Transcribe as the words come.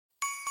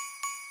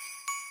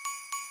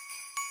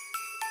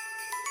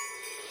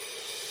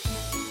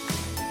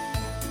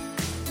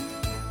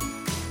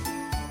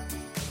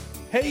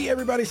Hey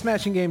everybody,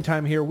 Smashing Game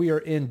Time here. We are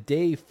in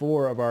day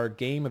 4 of our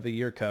Game of the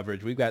Year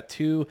coverage. We've got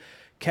 2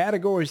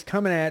 categories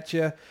coming at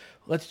you.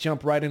 Let's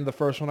jump right into the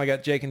first one. I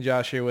got Jake and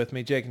Josh here with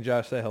me. Jake and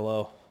Josh, say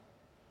hello.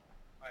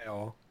 Hi,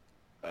 all.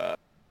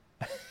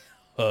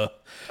 All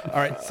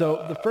right,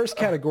 so the first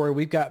category,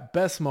 we've got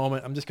best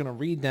moment. I'm just going to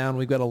read down.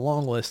 We've got a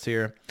long list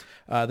here.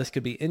 This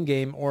could be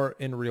in-game or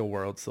in real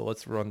world, so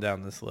let's run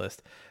down this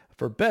list.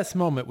 For best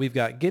moment, we've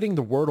got getting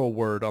the Wordle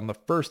word on the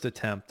first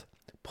attempt,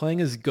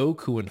 playing as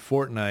Goku in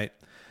Fortnite,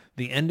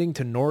 the ending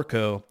to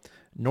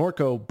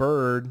Norco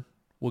Bird,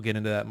 we'll get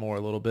into that more a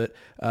little bit,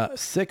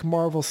 sick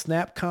Marvel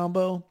Snap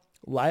combo,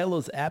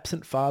 Lila's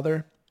absent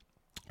father,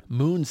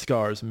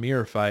 Moonscar's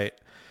mirror fight,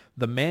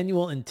 the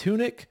manual in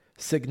Tunic,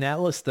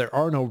 Signalis There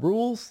Are No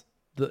Rules,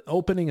 the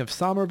opening of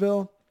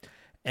Somerville,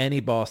 any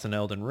boss in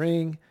Elden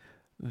Ring,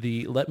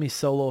 the Let Me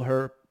Solo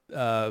Her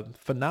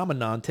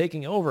phenomenon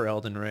taking over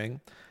Elden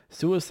Ring,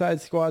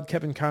 Suicide Squad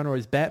Kevin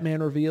Conroy's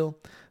Batman reveal,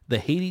 the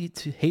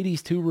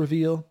Hades 2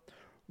 reveal,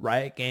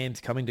 Riot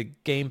Games coming to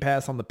Game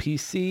Pass on the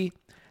PC,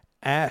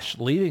 Ash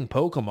leaving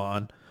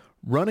Pokemon,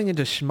 running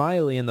into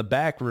Smiley in the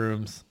back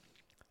rooms,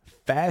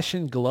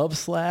 Fashion Glove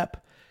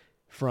Slap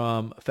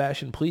from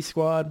Fashion Police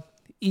Squad,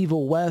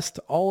 Evil West,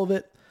 all of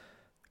it,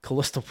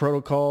 Callisto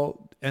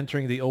Protocol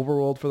entering the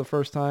overworld for the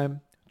first time,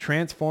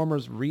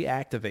 Transformers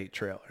Reactivate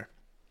trailer.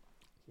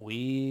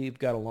 We've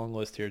got a long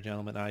list here,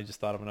 gentlemen. I just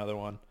thought of another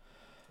one.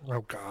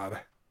 Oh, God.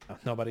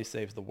 Nobody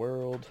Saves the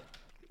World.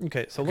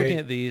 Okay, so looking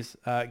at these,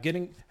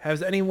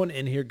 has anyone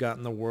in here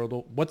gotten the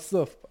Wordle?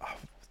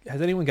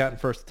 Has anyone gotten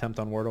first attempt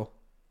on Wordle?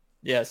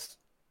 Yes.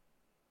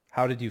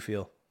 How did you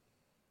feel?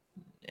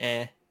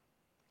 Eh.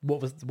 What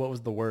was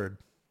the word?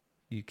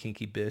 You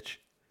kinky bitch.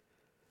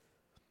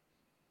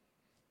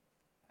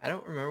 I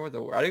don't remember what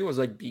the word. I think it was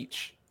like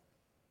beach.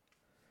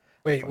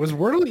 Wait, was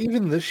Wordle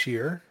even this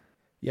year?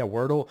 Yeah,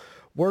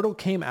 Wordle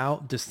came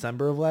out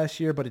December of last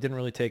year, but it didn't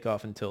really take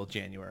off until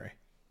January.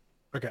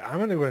 Okay, I'm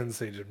going to go ahead and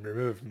say just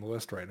remove it from the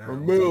list right now.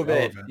 Remove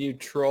it, you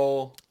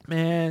troll.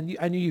 Man,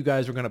 I knew you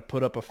guys were going to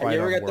put up a fight on Wordle. Have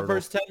you ever got the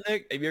first attempt,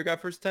 Nick? Have you ever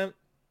got first attempt?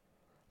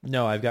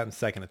 No, I've gotten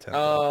second attempt.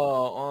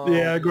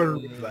 Yeah, go to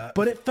remove that.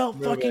 But it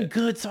felt fucking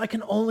good, so I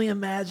can only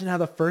imagine how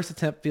the first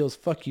attempt feels.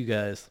 Fuck you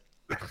guys.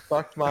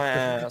 Fuck my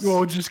ass.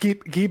 Well, just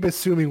keep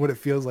assuming what it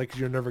feels like because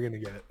you're never going to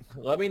get it.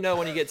 Let me know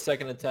when you get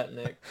second attempt,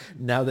 Nick.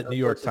 Now that New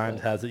York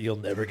Times has it, you'll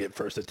never get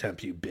first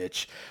attempt, you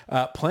bitch.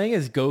 Playing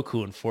as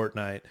Goku in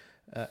Fortnite.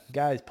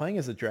 Guys, playing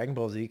as a Dragon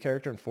Ball Z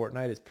character in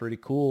Fortnite is pretty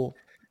cool.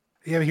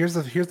 Yeah, but here's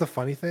the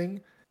funny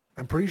thing.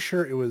 I'm pretty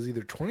sure it was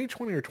either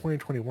 2020 or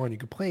 2021. You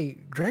could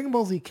play Dragon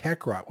Ball Z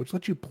Kakarot, which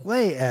lets you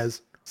play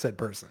as said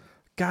person.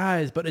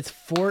 Guys, but it's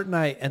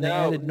Fortnite, and they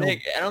added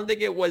Nick, I don't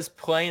think it was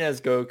playing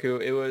as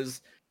Goku. It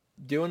was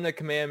doing the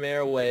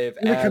Kamehameha wave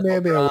as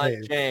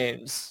LeBron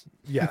James.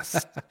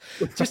 Yes.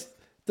 Just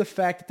the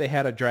fact that they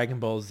had a Dragon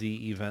Ball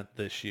Z event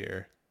this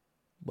year.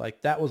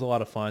 Like, that was a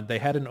lot of fun. They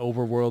had an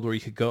overworld where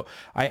you could go.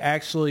 I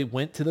actually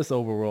went to this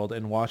overworld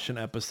and watched an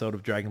episode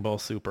of Dragon Ball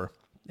Super.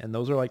 And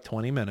those are like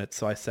 20 minutes.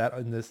 So I sat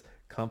on this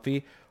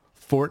comfy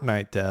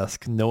Fortnite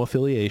desk, no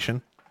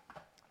affiliation.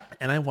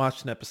 And I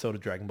watched an episode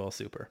of Dragon Ball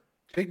Super.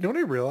 Jake, you know what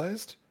I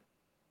realized?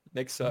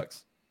 Nick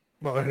sucks.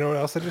 Well, you know what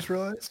else I just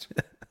realized?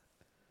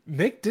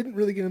 Nick didn't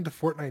really get into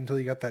Fortnite until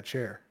he got that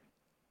chair.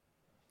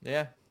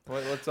 Yeah.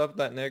 What's up with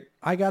that, Nick?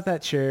 I got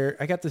that chair.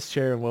 I got this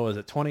chair in, what was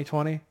it,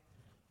 2020?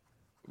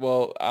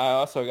 Well, I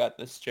also got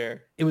this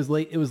chair. It was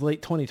late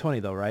 2020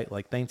 though, right?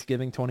 Like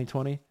Thanksgiving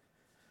 2020.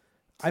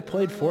 I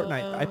played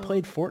Fortnite. I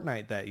played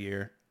Fortnite that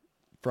year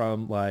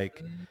from like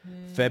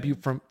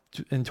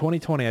in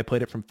 2020 I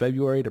played it from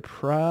February to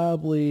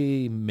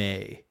probably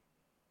May.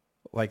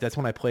 Like that's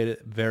when I played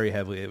it very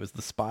heavily. It was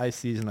the spy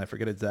season. I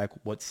forget exactly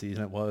what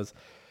season it was.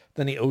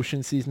 Then the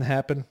ocean season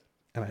happened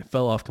and I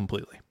fell off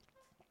completely.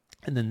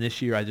 And then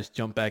this year I just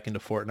jumped back into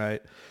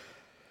Fortnite.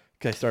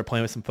 I started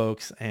playing with some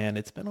folks and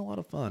it's been a lot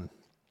of fun.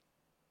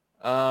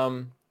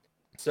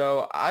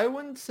 So I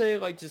wouldn't say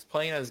like just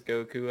playing as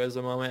Goku as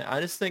a moment. I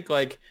just think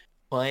like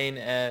playing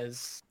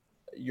as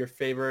your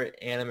favorite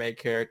anime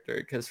character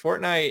because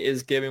Fortnite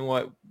is giving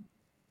what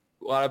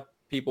a lot of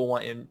people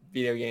want in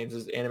video games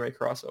is anime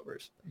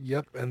crossovers.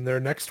 Yep, and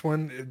their next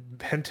one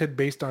hinted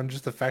based on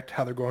just the fact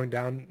how they're going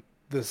down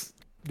this,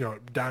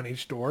 down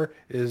each door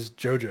is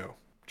JoJo.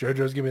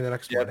 JoJo's giving the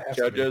next one.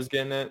 JoJo's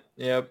getting it.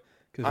 Yep.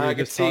 Because we were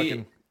just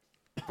talking.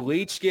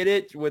 Bleach get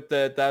it with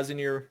the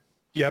 1,000-year.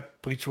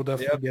 Yep, Bleach will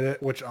definitely get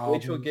it, which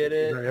Bleach will get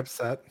it. Very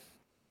upset.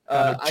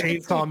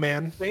 Chainsaw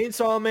Man.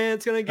 Chainsaw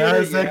Man's gonna get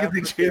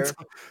it. Yeah,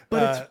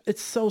 but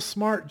it's so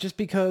smart just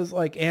because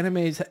like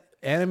anime's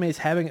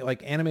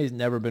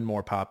never been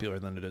more popular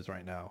than it is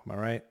right now. Am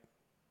I right?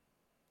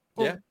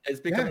 Yeah, it's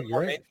becoming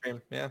more mainstream.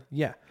 Yeah.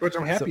 Yeah. Which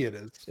I'm happy it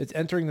is. It's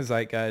entering the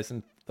zeitgeist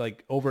and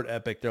like over at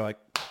Epic, they're like,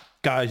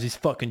 guys, these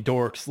fucking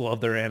dorks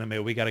love their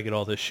anime. We got to get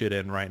all this shit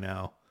in right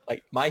now.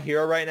 Like My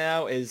Hero right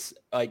now is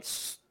like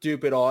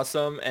stupid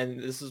awesome, and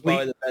this is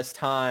probably the best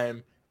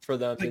time for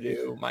them to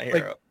do My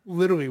Hero. Like,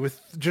 literally,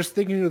 with just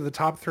thinking of the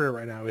top 3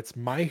 right now, it's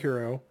My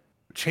Hero,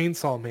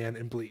 Chainsaw Man,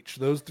 and Bleach.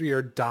 Those three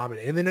are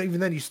dominant. And then even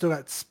then, you still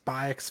got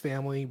Spy X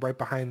Family right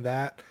behind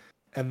that,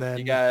 and then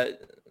You got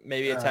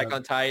maybe Attack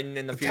on Titan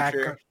in the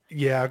future.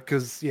 Yeah,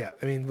 because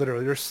I mean,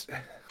 literally, there's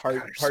Part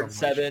so part much.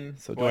 7.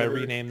 So do whatever. I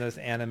rename this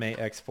Anime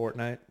X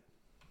Fortnite?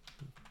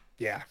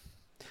 Yeah,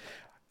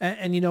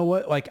 And you know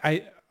what? Like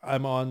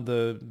I'm on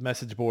the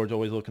message boards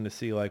always looking to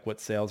see like what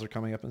sales are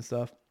coming up and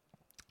stuff.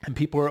 And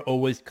people are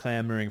always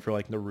clamoring for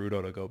like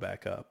Naruto to go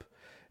back up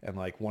and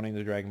like wanting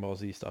the Dragon Ball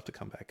Z stuff to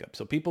come back up.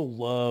 So people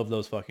love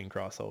those fucking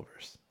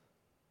crossovers.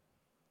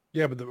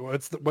 yeah, but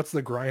what's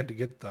the grind to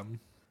get them?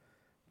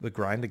 The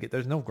grind to get,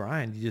 there's no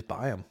grind. You just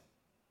buy them.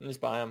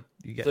 Just buy them.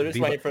 You get So just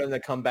Viva- waiting for them to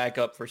come back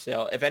up for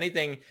sale. If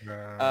anything,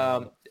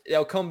 Uh,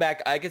 they'll come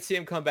back. I could see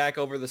them come back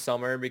over the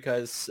summer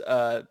because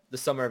the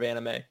summer of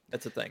anime.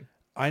 That's a thing.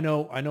 I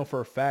know for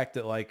a fact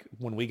that like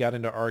when we got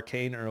into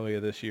Arcane earlier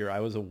this year,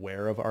 I was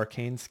aware of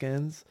Arcane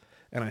skins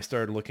and I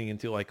started looking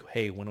into like,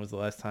 hey, when was the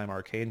last time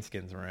Arcane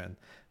skins were in?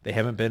 They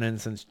haven't been in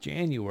since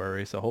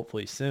January, so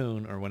hopefully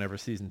soon or whenever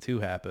season 2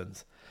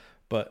 happens.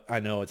 But I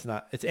know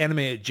it's anime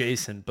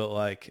adjacent, but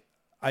like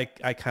I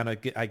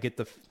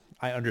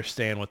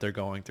understand what they're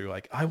going through.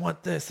 Like, I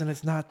want this and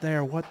it's not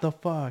there. What the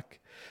fuck?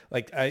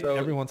 Like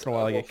every once in a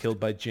while I get killed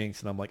by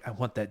Jinx and I'm like, I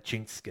want that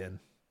Jinx skin.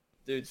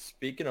 Dude,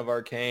 speaking of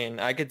Arcane,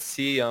 I could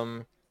see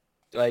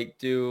like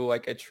do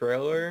like a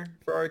trailer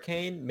for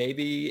Arcane,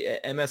 maybe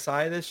at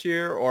MSI this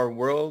year or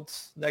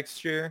Worlds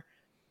next year,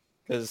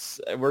 because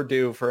we're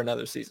due for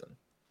another season.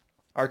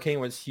 Arcane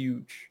was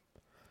huge.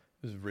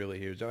 It was really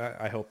huge.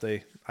 I hope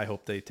they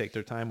take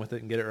their time with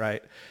it and get it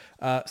right.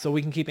 So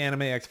we can keep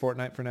Anime X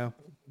Fortnite for now.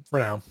 for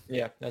now.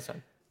 Yeah, that's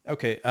fine.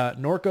 Okay,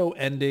 Norco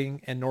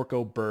ending and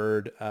Norco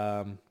Bird.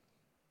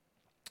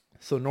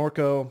 So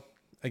Norco,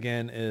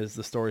 again, is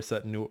the story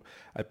set in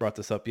I brought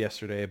this up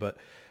yesterday, but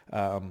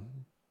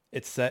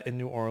it's set in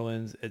New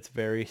Orleans. It's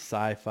very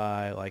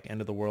sci-fi, like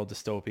end of the world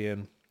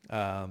dystopian.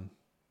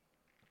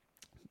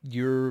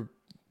 You're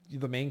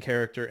the main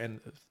character,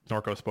 and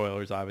Norco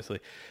spoilers, obviously.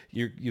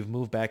 You've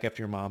moved back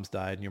after your mom's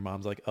died, and your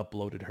mom's like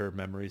uploaded her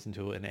memories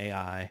into an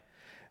AI.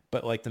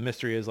 But like the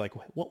mystery is like,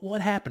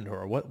 what happened to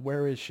her?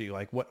 Where is she?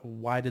 Like,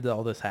 why did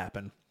all this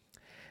happen?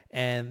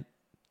 And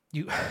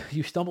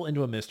you stumble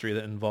into a mystery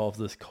that involves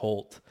this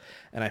cult,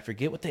 and I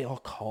forget what they all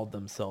called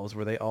themselves.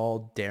 Were they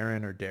all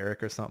Darren or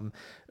Derek or something?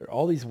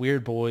 All these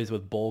weird boys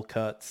with bowl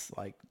cuts,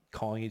 like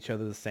calling each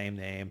other the same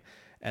name,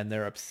 and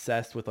they're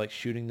obsessed with like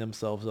shooting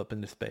themselves up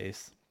into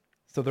space.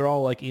 So they're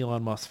all like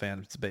Elon Musk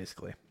fans,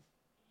 basically.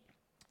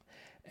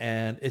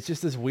 And it's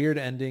just this weird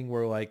ending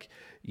where like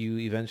you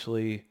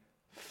eventually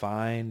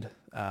find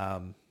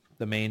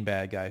the main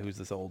bad guy, who's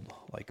this old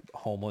like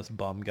homeless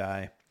bum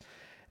guy.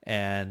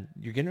 And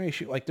you're getting ready to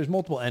shoot, like there's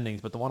multiple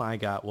endings, but the one I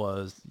got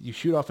was you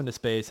shoot off into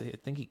space. I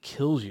think he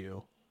kills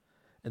you,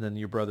 and then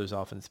your brother's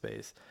off in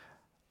space.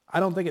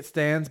 I don't think it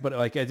stands, but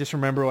like I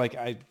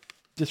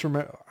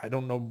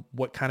don't know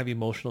what kind of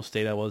emotional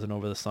state I was in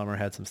over the summer.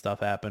 Had some stuff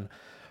happen,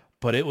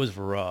 but it was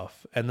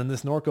rough. And then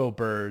this Norco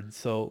Bird.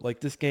 So like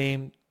this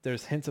game,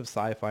 there's hints of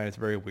sci-fi and it's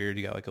very weird.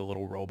 You got like a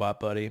little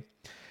robot buddy,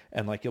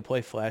 and like you'll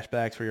play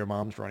flashbacks where your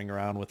mom's running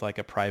around with like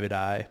a private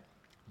eye,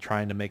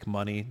 trying to make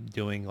money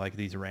doing like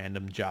these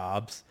random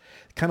jobs.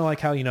 Kind of like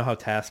how, you know how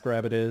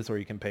TaskRabbit is, where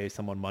you can pay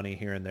someone money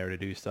here and there to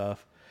do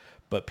stuff,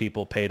 but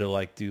people pay to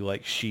like do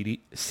like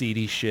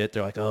seedy shit.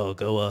 They're like, oh,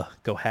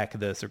 go hack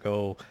this or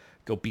go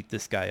beat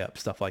this guy up,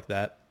 stuff like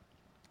that.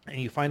 And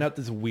you find out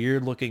this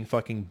weird looking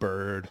fucking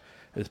bird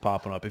is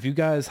popping up. If you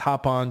guys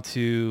hop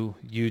onto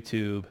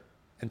YouTube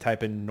and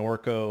type in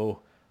Norco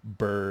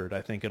Bird,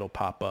 I think it'll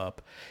pop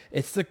up.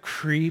 It's the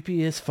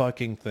creepiest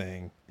fucking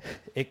thing.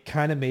 It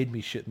kind of made me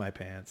shit my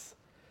pants.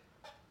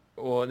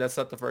 Well, that's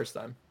not the first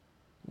time.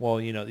 Well,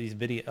 you know, these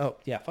video. Oh,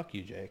 yeah, fuck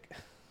you, Jake.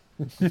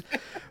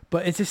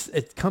 But it's just,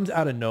 it comes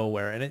out of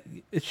nowhere,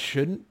 and it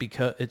shouldn't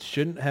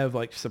have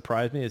like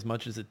surprised me as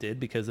much as it did,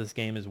 because this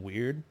game is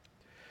weird.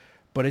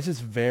 But it's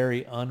just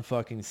very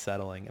unfucking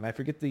settling, and I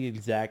forget the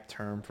exact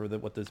term for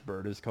what this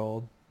bird is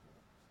called.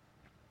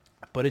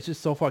 But it's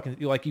just so fucking,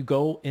 like, you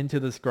go into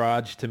this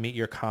garage to meet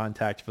your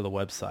contact for the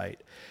website,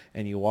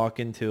 and you walk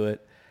into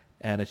it,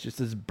 and it's just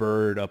this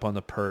bird up on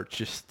the perch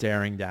just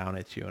staring down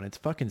at you, and it's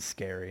fucking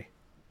scary.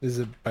 Is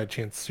it by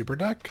chance Super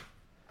Duck?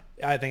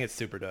 I think it's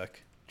Super Duck.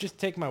 Just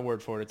take my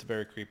word for it. It's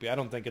very creepy. I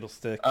don't think it'll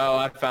stick. Oh,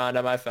 I found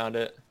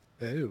it.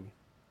 Ew.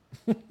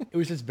 It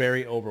was just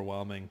very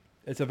overwhelming.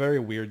 It's a very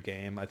weird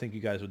game. I think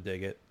you guys would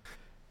dig it.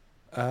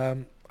 I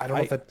don't know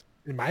if that,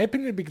 in my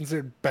opinion, would be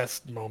considered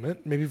best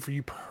moment. Maybe for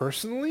you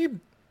personally,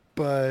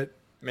 but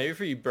Maybe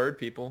for you bird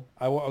people.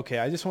 Okay,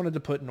 I just wanted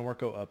to put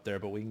Norco up there,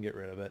 but we can get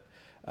rid of it.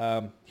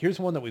 Here's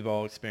one that we've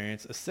all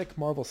experienced: a sick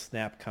Marvel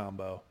Snap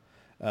combo.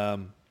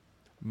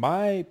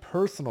 My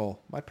personal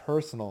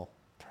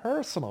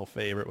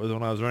favorite was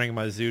when I was running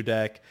my zoo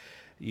deck.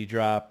 You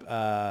drop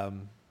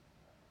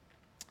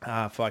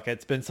fuck,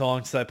 it's been so long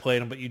since I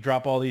played them, but you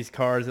drop all these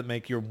cards that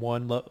make your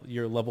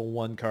level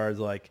 1 cards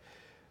like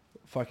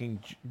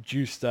fucking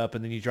juiced up,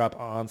 and then you drop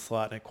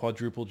Onslaught and it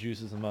quadruple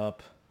juices them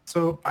up.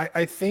 So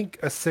I think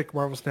a sick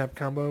Marvel Snap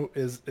combo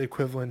is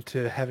equivalent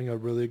to having a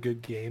really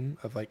good game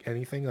of like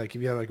anything. Like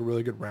if you have like a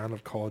really good round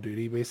of Call of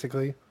Duty,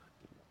 basically.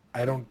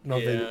 I don't know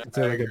if they Yeah, I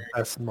consider like a agree.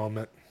 best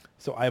moment.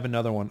 So I have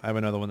another one. I have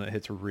another one that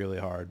hits really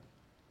hard.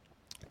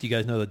 Do you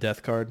guys know the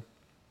death card?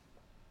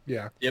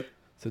 Yeah. Yep.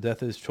 So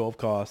death is 12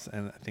 costs,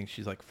 and I think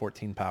she's like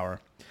 14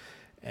 power.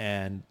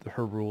 And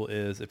her rule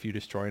is if you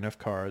destroy enough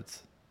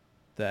cards,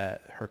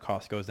 that her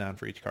cost goes down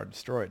for each card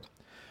destroyed.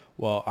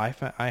 Well, I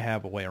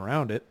have a way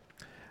around it.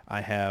 I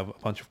have a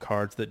bunch of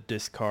cards that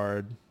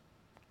discard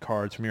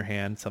cards from your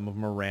hand. Some of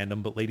them are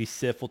random, but Lady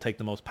Sif will take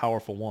the most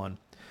powerful one.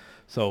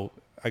 So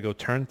I go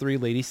turn 3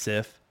 Lady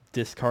Sif,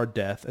 discard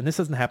death, and this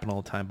doesn't happen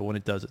all the time, but when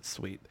it does, it's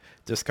sweet.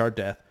 Discard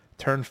death.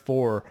 Turn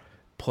 4,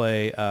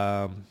 play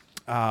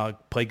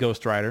play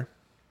Ghost Rider,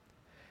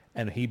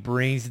 and he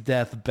brings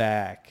death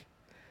back.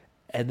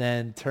 And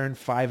then turn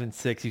 5 and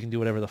 6, you can do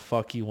whatever the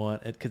fuck you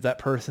want, because that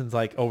person's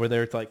like over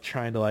there, it's like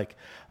trying to like,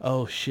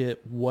 oh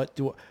shit, what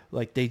do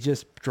like they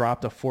just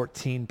dropped a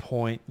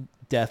 14-point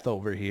death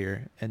over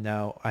here, and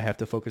now I have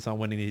to focus on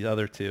winning these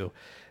other two.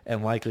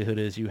 And likelihood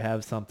is you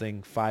have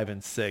something 5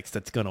 and 6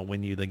 that's gonna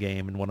win you the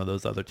game in one of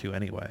those other two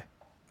anyway.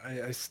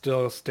 I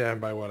still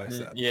stand by what I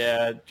said.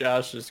 Yeah,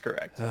 Josh is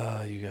correct.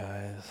 Oh, you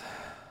guys.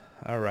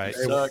 All right.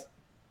 You suck.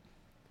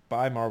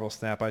 Bye, Marvel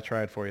Snap. I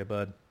tried for you,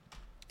 bud.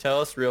 Tell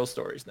us real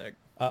stories, Nick.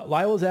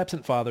 Lila's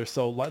absent father.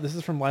 So this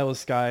is from Lila's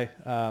Sky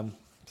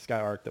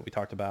arc that we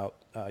talked about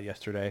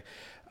yesterday.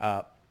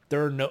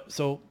 There are no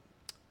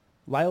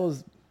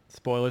Lila's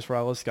spoilers for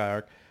Lila's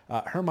Sky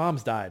arc. Her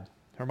mom's died.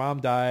 Her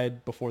mom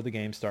died before the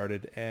game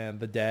started, and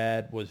the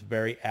dad was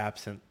very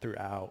absent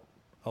throughout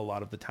a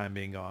lot of the time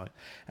being gone.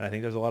 And I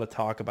think there's a lot of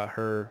talk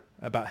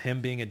about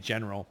him being a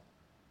general.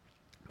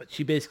 But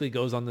she basically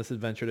goes on this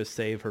adventure to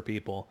save her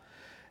people,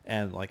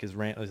 and like is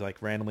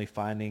like randomly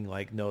finding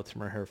like notes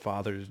from her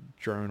father's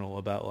journal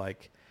about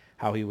like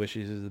how he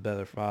wishes he was a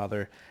better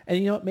father. And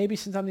you know what? Maybe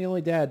since I'm the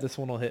only dad, this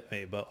one will hit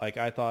me. But like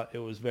I thought it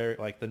was very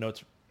like the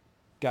notes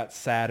got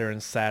sadder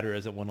and sadder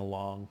as it went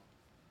along.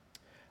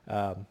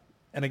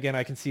 And again,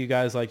 I can see you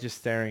guys like just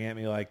staring at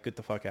me like, get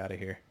the fuck out of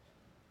here.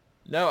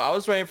 No, I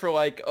was waiting for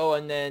like, oh,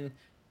 and then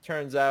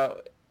turns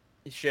out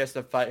she has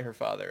to fight her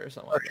father or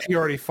something Or like that. she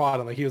already fought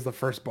him, like he was the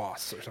first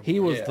boss or something. He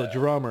was Yeah. the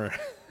drummer.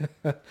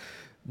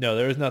 No,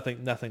 there was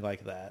nothing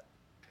like that.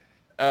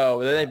 Oh,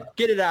 well, then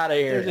get it out of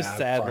They're here. just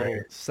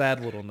fire. sad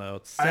little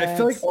notes. I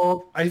feel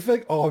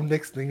like all of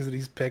Nick's things that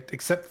he's picked,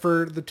 except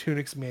for the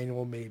Tunics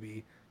manual,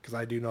 maybe, because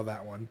I do know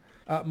that one.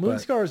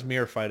 Moonscar's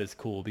mirror fight is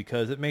cool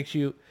because it makes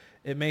you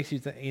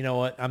think, you know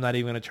what? I'm not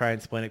even going to try and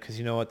explain it because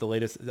you know what? The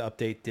latest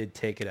update did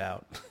take it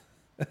out.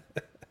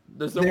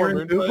 There's no more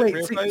moon fight, Wait,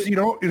 real so fight? you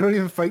don't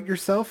even fight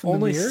yourself in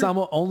only the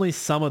mirror?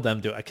 some of them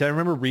do. I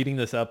remember reading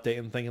this update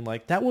and thinking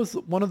like that was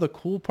one of the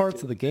cool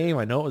parts of the game.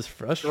 I know it was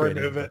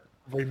frustrating.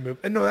 Remove.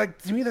 And no,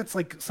 to me that's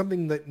like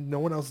something that no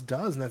one else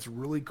does, and that's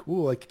really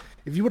cool. Like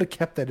if you would have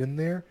kept that in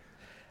there,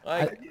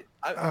 Like,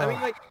 I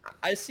mean, like,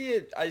 I see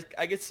it.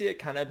 I could see it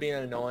kind of being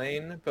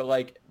annoying, but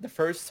like the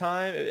first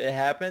time it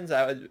happens,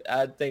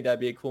 I'd think that'd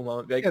be a cool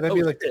moment. Be like, yeah, that'd oh,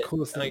 be like the shit.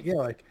 coolest thing. Like, Yeah,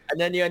 like and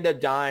then you end up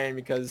dying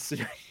because,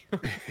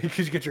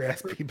 because you get your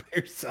ass beat by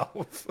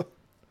yourself.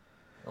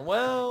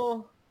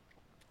 well,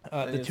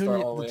 The you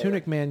start all the way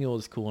tunic manual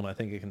is cool, and I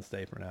think it can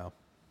stay for now.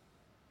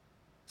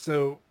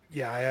 So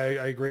yeah,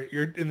 I agree.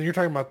 You're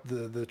talking about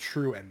the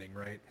true ending,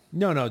 right?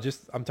 No,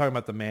 just I'm talking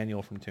about the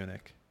manual from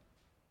Tunic.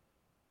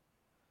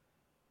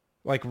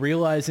 Like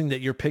realizing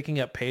that you're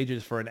picking up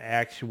pages for an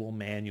actual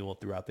manual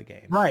throughout the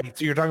game. Right.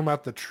 So you're talking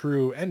about the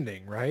true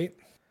ending, right?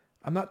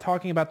 I'm not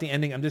talking about the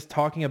ending. I'm just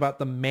talking about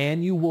the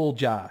manual,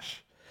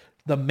 Josh.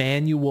 The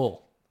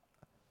manual.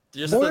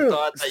 just Spoiler- the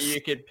thought that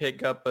you could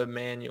pick up a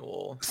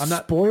manual. I'm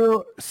not-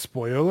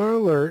 spoiler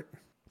alert.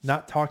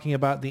 Not talking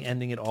about the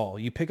ending at all.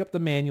 You pick up the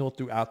manual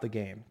throughout the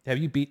game. Have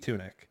you beat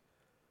Tunic?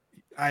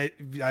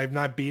 I've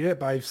not beat it,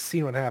 but I've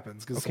seen what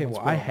happens. Okay, well,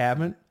 I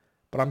haven't,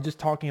 but I'm just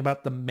talking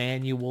about the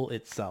manual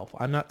itself.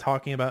 I'm not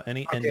talking about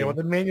any Okay, ending. well,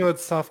 the manual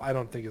itself, I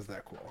don't think is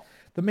that cool.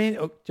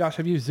 Josh,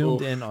 have you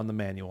zoomed in on the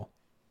manual?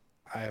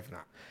 I have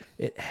not.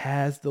 It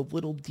has the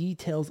little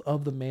details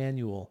of the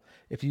manual.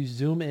 If you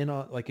zoom in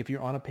on, like if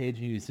you're on a page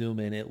and you zoom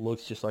in, it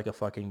looks just like a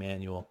fucking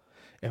manual.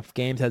 If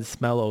games had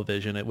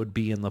smell-o-vision, it would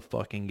be in the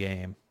fucking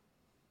game.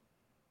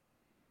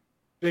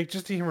 Jake,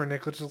 just to humor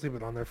Nick, let's just leave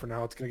it on there for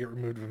now. It's gonna get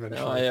removed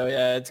eventually. Oh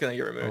yeah, it's gonna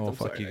get removed. Oh, I'm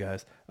fuck sorry, you Nick.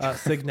 guys.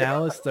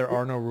 Signalis, there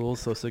are no rules.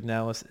 So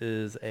Signalis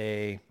is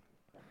an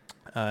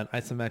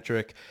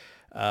isometric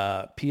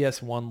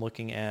PS1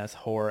 looking ass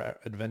horror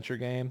adventure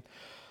game.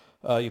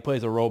 You play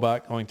as a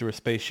robot going through a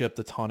spaceship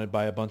that's haunted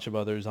by a bunch of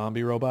other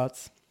zombie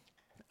robots.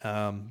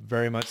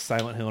 Very much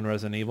Silent Hill and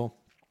Resident Evil.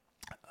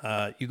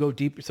 You go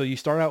deep. So you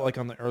start out like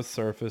on the Earth's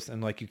surface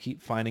and like you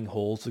keep finding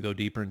holes to go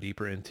deeper and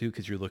deeper into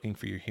because you're looking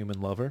for your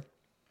human lover.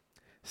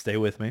 Stay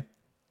with me.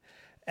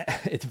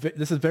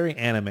 This is very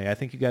anime. I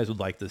think you guys would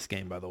like this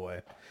game, by the way.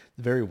 It's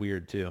very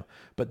weird too.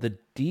 But the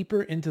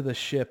deeper into the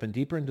ship and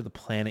deeper into the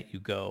planet you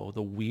go,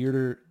 the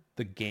weirder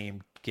the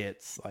game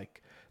gets.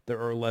 Like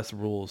there are less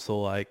rules. So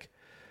like,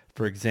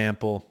 for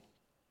example,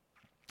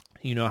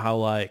 You know how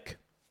like,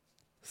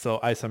 so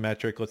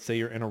isometric, let's say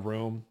you're in a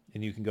room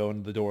and you can go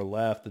into the door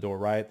left, the door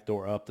right, the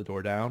door up, the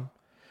door down.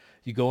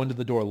 You go into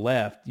the door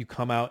left, you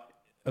come out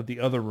of the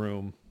other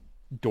room,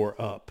 door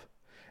up.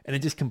 And it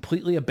just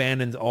completely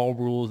abandons all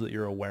rules that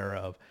you're aware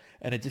of.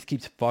 And it just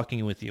keeps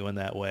fucking with you in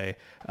that way.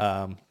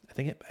 I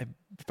think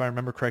if I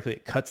remember correctly,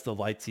 it cuts the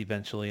lights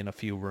eventually in a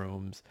few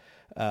rooms.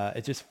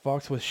 It just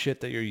fucks with shit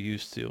that you're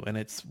used to. And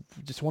it's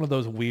just one of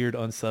those weird,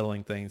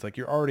 unsettling things. Like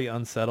you're already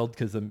unsettled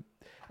because the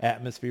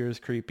atmosphere is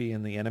creepy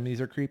and the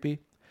enemies are creepy.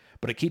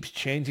 But it keeps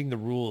changing the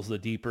rules the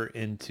deeper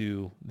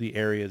into the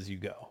areas you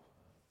go.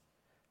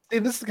 Hey,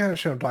 this is the kind of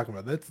shit I'm talking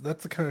about.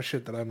 That's the kind of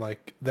shit that I'm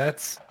like,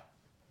 that's,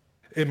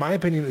 in my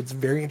opinion, it's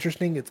very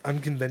interesting. It's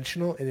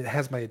unconventional, and it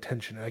has my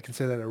attention. And I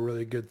consider that a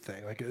really good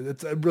thing. Like,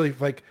 it really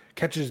like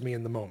catches me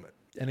in the moment.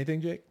 Anything,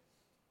 Jake?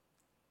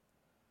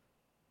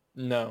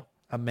 No.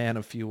 A man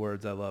of few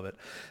words. I love it.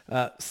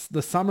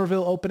 The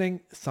Somerville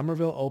opening.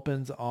 Somerville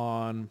opens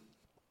on.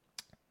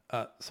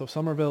 So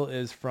Somerville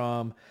is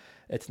from.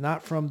 It's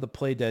not from the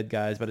Playdead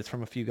guys, but it's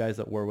from a few guys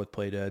that were with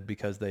Playdead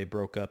because they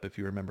broke up, if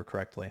you remember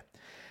correctly.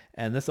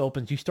 And this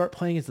opens. You start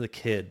playing as the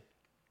kid.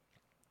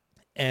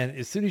 And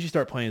as soon as you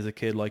start playing as a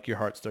kid, like your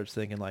heart starts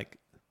thinking like,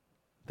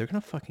 they're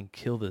going to fucking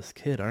kill this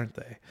kid, aren't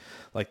they?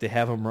 Like they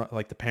have him,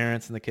 like the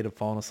parents and the kid have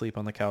fallen asleep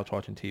on the couch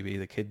watching TV.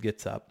 The kid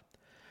gets up,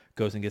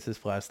 goes and gets his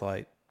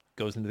flashlight,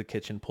 goes into the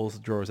kitchen, pulls the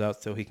drawers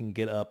out so he can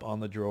get up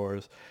on the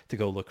drawers to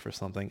go look for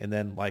something. And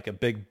then like a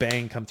big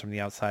bang comes from the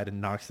outside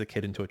and knocks the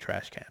kid into a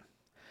trash can.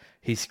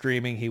 He's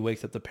screaming. He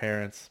wakes up the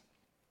parents.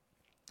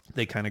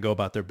 They kind of go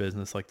about their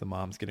business. Like the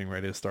mom's getting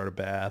ready to start a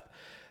bath.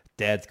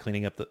 Dad's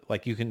cleaning up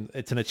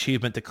it's an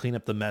achievement to clean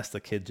up the mess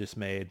the kid just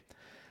made.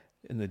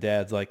 And the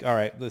dad's like, all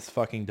right, this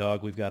fucking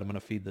dog, I'm going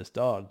to feed this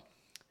dog.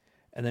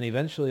 And then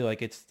eventually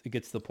like it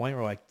gets to the point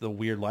where like the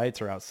weird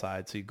lights are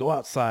outside. So you go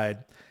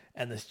outside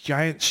and this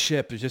giant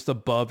ship is just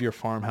above your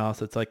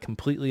farmhouse. It's like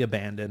completely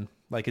abandoned.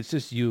 Like it's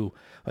just you,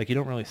 like you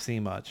don't really see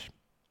much.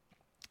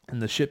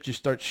 And the ship just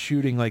starts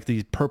shooting like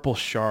these purple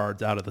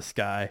shards out of the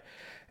sky.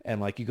 And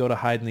like you go to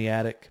hide in the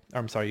attic.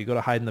 You go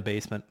to hide in the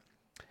basement.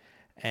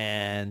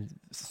 And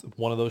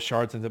one of those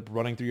shards ends up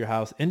running through your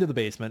house into the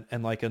basement.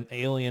 And like an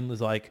alien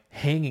was like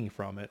hanging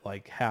from it,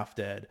 like half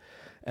dead.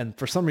 And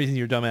for some reason,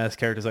 your dumbass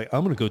character's like,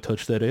 I'm going to go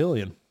touch that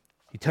alien.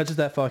 He touches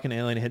that fucking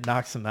alien. It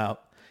knocks him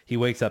out. He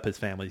wakes up. His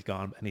family's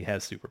gone. And he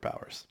has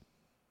superpowers.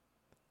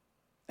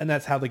 And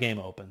that's how the game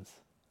opens.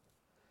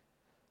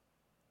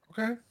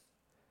 Okay.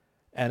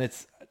 And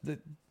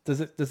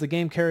does the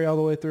game carry all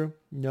the way through?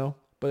 No,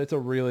 but it's a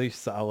really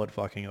solid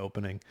fucking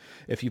opening.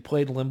 If you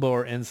played Limbo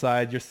or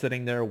Inside, you're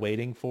sitting there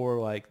waiting for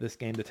like this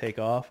game to take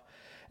off,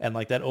 and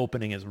like that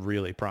opening is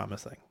really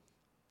promising.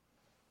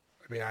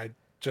 I mean, I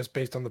just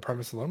based on the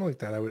premise alone like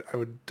that, I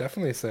would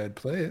definitely say I'd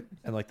play it.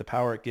 And like the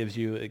power it gives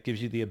you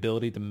the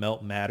ability to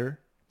melt matter.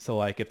 So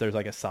like if there's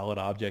like a solid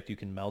object, you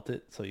can melt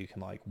it, so you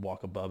can like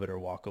walk above it or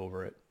walk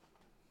over it.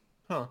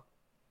 Huh.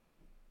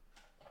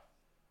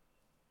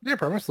 Yeah,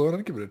 premise alone,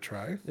 I'd give it a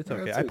try. It's Yeah,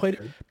 okay.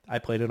 good. I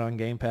played it on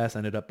Game Pass.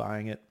 Ended up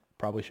buying it.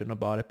 Probably shouldn't have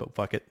bought it, but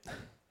fuck it.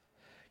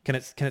 Can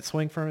it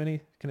swing for a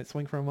moment? It can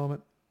swing for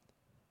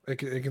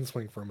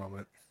a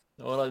moment.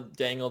 I want to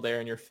dangle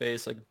there in your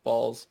face like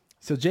balls.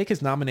 So Jake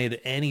has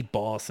nominated any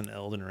boss in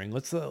Elden Ring.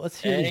 Let's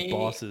hear these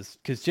bosses,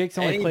 because Jake's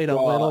only any played a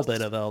little boss.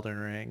 bit of Elden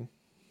Ring.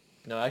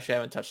 No, actually, I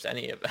haven't touched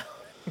any of them.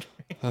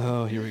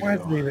 Oh, here we Why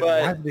go.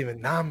 isn't it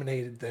even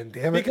nominated then?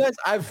 Damn it! Because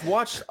I've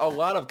watched a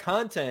lot of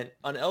content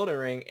on Elden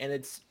Ring, and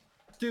it's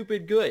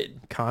stupid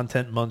good.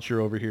 Content muncher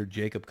over here,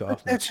 Jacob Kaufman.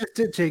 That's just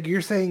it, Jake.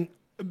 You're saying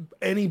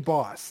any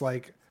boss.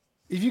 Like,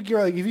 if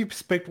you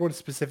picked one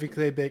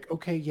specifically, they'd be like,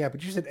 okay, yeah,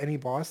 but you said any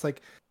boss.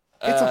 Like,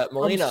 it's a From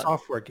Melina.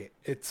 Software game.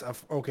 It's a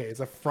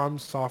From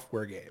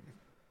Software game.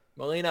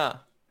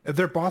 Melina. If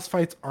their boss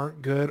fights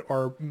aren't good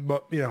or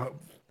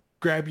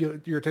grab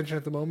your attention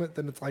at the moment,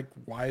 then it's like,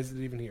 why is it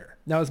even here?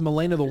 Now, is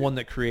Milena the one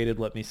that created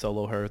Let Me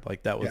Solo Her?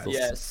 Like that was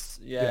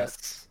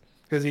Yes.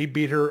 Because he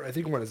beat her, I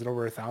think, what is it,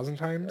 over 1,000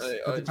 times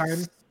at the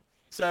time?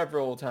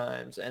 Several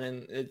times, and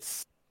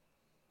it's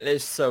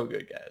so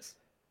good, guys.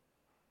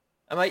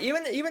 I'm like,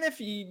 even if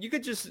you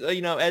could just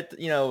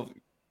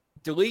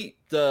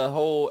delete the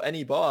whole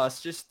any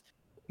boss, just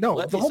No,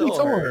 Let the Me Let Me Solo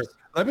Solo Her. Her.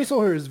 Let Me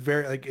Solo Her is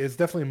very it's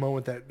definitely a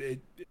moment that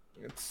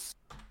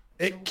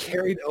it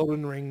carried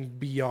Elden Ring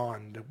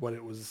beyond what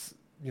it was,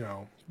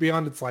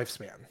 beyond its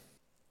lifespan,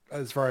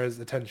 as far as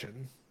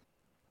attention.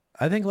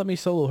 I think Let Me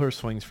Solo Her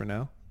swings for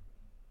now,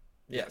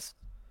 Yes,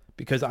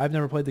 because I've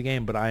never played the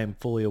game, but I am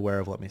fully aware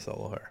of Let Me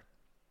Solo Her.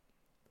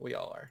 we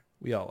all are.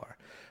 We all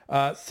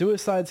are.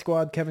 Suicide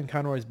Squad, Kevin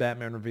Conroy's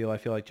Batman reveal. I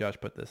feel like Josh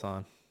put this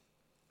on.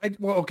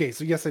 Okay,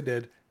 so yes, I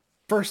did.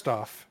 First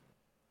off,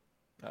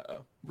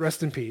 Uh-oh.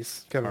 rest in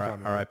peace, Kevin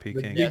Conroy. R.I.P.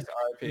 King. Yes,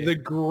 RIP. The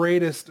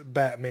greatest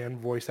Batman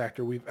voice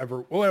actor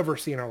we'll ever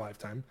see in our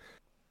lifetime.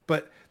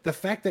 But the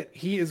fact that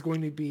he is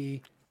going to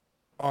be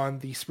on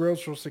the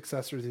spiritual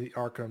successor to the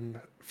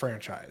Arkham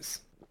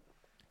franchise,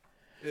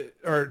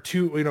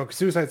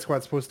 Suicide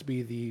Squad's supposed to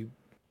be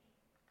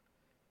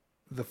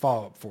the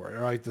follow-up for it,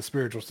 or like the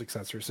spiritual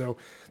successor. So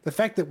the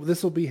fact that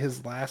this will be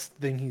his last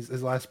thing,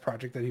 his last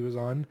project that he was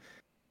on,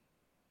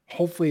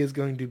 hopefully is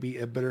going to be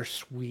a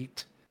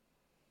bittersweet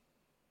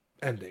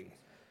ending.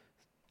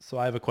 So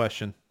I have a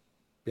question.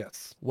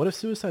 Yes. What if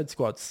Suicide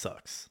Squad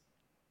sucks?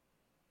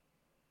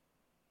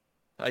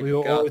 Like We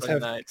will always Gotham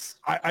have. Knights.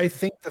 I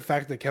think the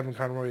fact that Kevin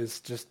Conroy is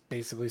just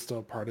basically still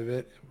a part of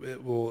it,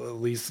 it will at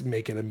least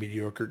make it a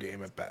mediocre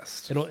game at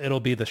best. It'll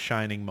be the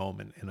shining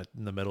moment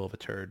in the middle of a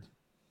turd.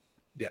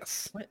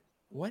 Yes.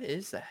 What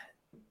is that?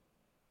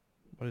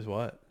 What is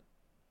what?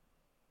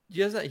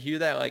 You guys hear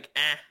that like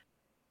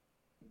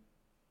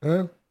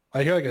Huh?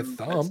 I hear like a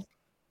thumb.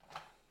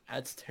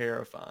 That's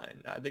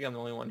terrifying. I think I'm the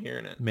only one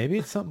hearing it. Maybe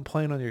it's something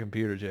playing on your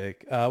computer,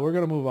 Jake. We're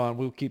going to move on.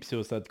 We'll keep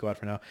Suicide Squad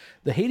for now.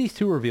 The Hades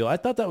 2 reveal. I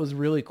thought that was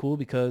really cool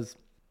because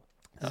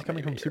this is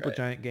coming from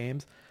Supergiant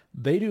Games.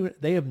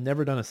 They have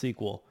never done a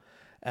sequel.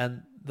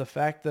 And the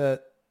fact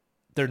that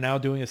they're now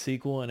doing a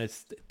sequel and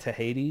it's to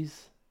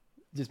Hades,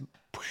 just...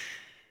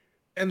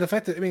 And the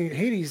fact that, I mean,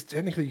 Hades,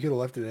 technically you could have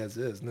left it as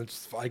is. And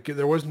it's like,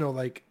 there was no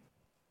like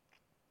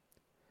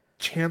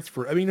chance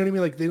for, I mean, you know what I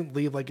mean? Like they didn't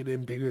leave like it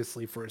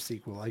ambiguously for a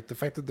sequel. Like the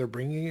fact that they're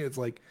bringing it, it's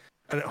like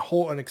a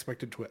whole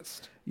unexpected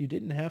twist. You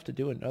didn't have to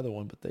do another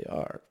one, but they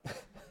are.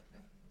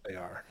 They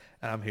are.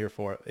 And I'm here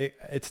for it.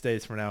 It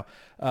stays for now.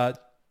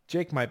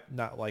 Jake might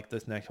not like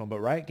this next one, but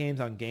Riot Games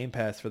on Game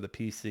Pass for the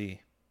PC.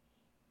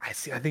 I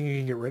see. I think you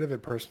can get rid of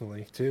it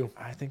personally too.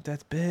 I think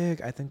that's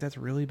big. I think that's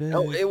really big.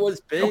 No, it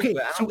was big. Okay,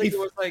 But I so don't think if- it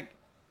was like.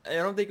 I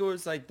don't think it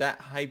was like that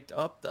hyped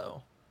up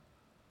though.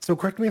 So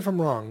correct me if I'm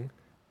wrong,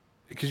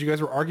 because you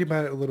guys were arguing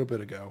about it a little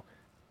bit ago.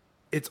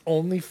 It's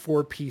only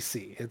for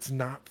PC. It's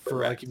not for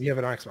Correct. like if you have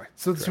an Xbox.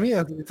 So to me,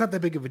 it's not that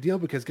big of a deal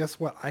because guess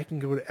what? I can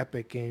go to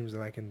Epic Games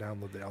and I can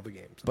download the other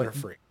games. They're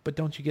free. But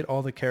don't you get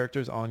all the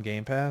characters on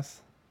Game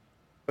Pass?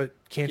 But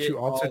can't Get you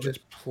also all the-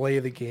 just play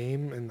the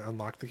game and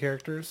unlock the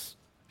characters?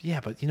 Yeah,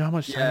 but you know how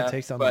much time it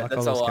takes to but unlock all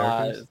that's those a lot.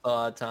 characters? It's a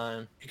lot of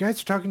time. You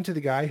guys are talking to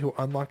the guy who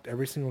unlocked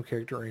every single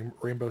character in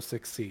Rainbow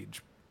Six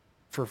Siege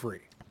for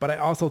free. But I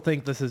also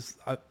think this is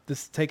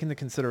taking into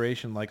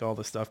consideration like all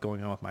the stuff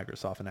going on with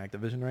Microsoft and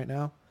Activision right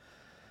now.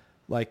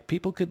 Like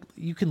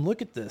you can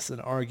look at this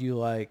and argue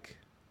like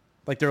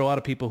there are a lot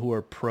of people who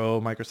are pro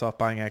Microsoft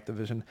buying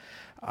Activision.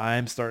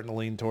 I'm starting to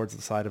lean towards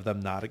the side of them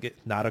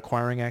not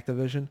acquiring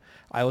Activision.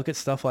 I look at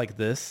stuff like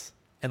this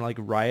and like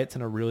Riot's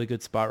in a really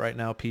good spot right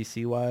now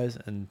PC wise,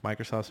 and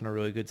Microsoft's in a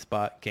really good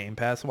spot Game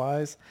Pass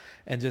wise,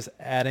 and just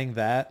adding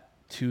that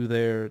to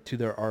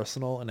their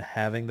arsenal and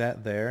having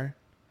that there,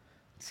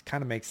 it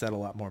kind of makes that a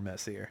lot more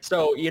messier.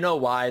 So you know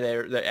why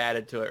they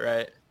added to it,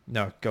 right?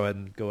 No, go ahead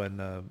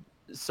and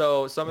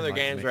So some of their Enlighten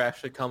games me. are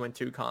actually coming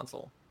to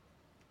console.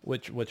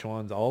 which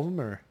ones? All of them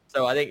or?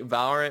 So I think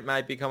Valorant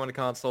might be coming to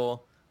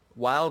console.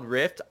 Wild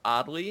Rift,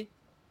 oddly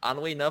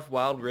enough,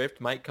 Wild Rift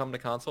might come to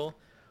console.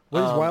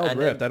 What is Wild and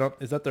Rift? then-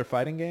 Is that their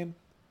fighting game?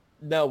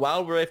 No,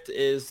 Wild Rift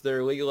is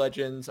their League of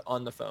Legends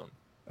on the phone,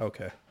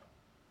 Okay.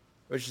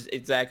 which is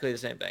exactly the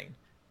same thing.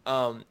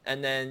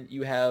 And then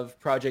you have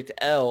Project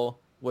L,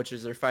 which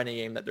is their fighting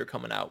game that they're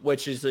coming out,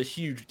 which is a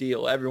huge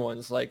deal.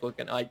 Everyone's like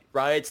looking like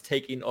Riot's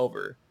taking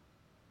over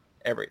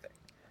everything.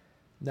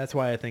 That's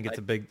why I think it's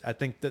a big. I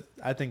think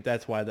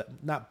that's why that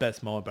not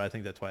best moment, but I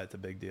think that's why it's a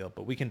big deal.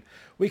 But we can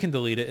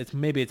delete it.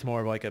 Maybe it's more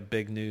of like a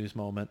big news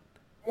moment.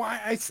 Well,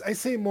 I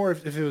say more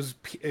if it was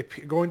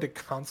going to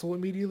console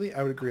immediately,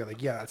 I would agree.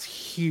 Like, yeah, that's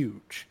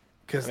huge.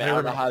 Because I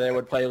don't know how they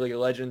would play League of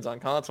Legends on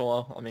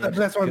console. I mean,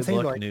 that's what I'm Good saying.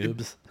 luck, Like,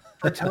 noobs.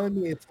 they're telling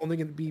me it's only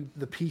going to be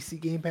the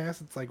PC Game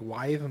Pass. It's like,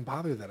 why even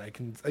bother that?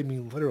 I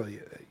mean, literally,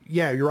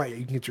 yeah, you're right.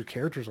 You can get your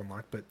characters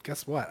unlocked, but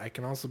guess what? I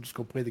can also just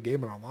go play the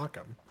game and unlock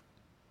them.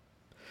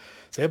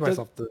 Save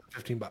myself the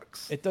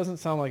 $15. It doesn't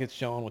sound like it's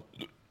gelling with.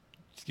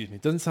 Excuse me.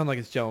 It doesn't sound like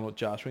it's gelling with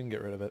Josh. We can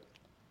get rid of it.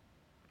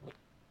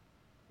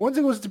 Once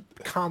it goes to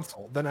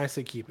console, then I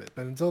say keep it.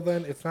 But until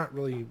then, it's not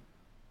really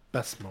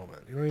best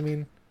moment. You know what I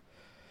mean?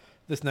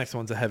 This next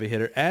one's a heavy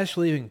hitter. Ash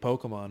leaving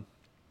Pokemon.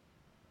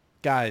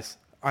 Guys,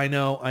 I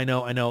know.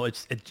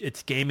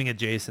 It's gaming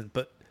adjacent,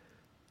 but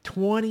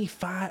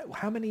 25.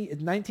 How many?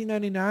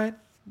 1999,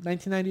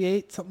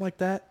 1998, something like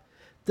that.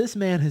 This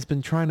man has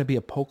been trying to be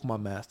a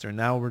Pokemon master, and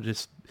now we're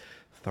just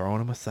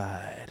throwing him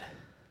aside.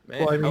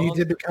 man, Well, I how mean, he long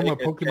did does it become a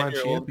take Pokemon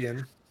 10-year-old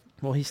champion.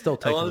 Well, he's still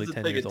How long technically does it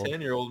 10 take years a old.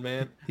 10-year-old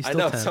man? He's I still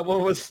know 10.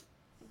 someone was.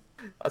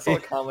 I saw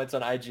comments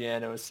on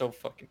IGN. It was so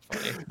fucking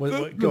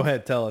funny. Go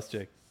ahead, tell us,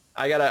 Jake.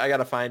 I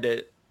gotta find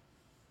it.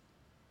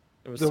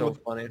 It was so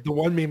funny. The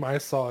one meme I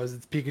saw is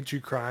it's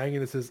Pikachu crying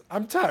and it says,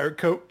 "I'm tired,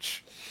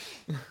 coach."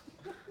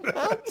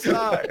 I'm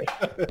sorry.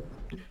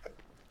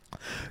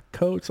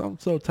 Coach, I'm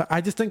so tired.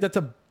 I just think that's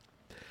a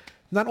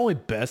not only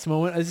best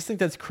moment. I just think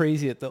that's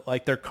crazy that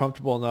like they're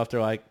comfortable enough.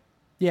 They're like,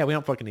 yeah, we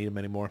don't fucking need him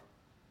anymore.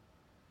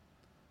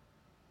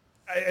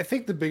 I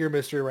think the bigger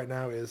mystery right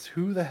now is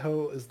who the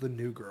hell is the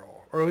new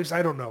girl, or at least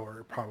I don't know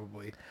her.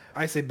 Probably,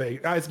 I say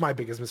big. It's my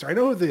biggest mystery. I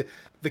know who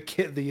the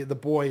kid, the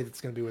boy that's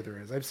going to be with her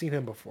is. I've seen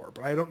him before,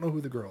 but I don't know who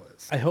the girl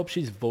is. I hope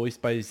she's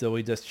voiced by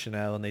Zoe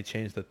Deschanel and they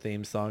changed the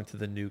theme song to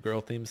the New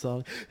Girl theme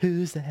song.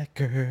 Who's that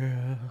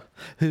girl?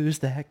 Who's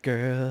that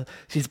girl?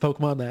 She's a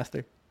Pokemon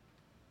master.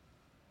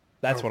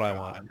 That's what I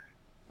want.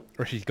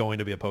 Or she's going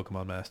to be a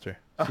Pokemon master.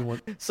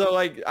 So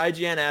like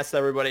IGN asked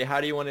everybody,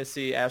 how do you want to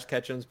see Ash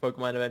Ketchum's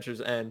Pokemon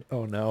Adventures end?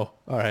 Oh no.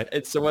 All right.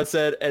 And someone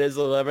said at his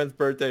 11th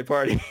birthday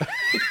party.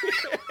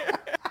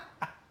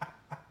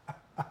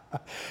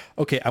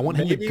 Okay, I want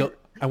him to go.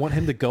 I want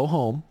him to go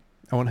home.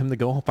 I want him to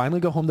go finally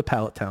go home to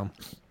Pallet Town.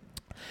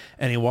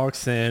 And he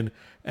walks in,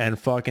 and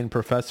fucking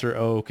Professor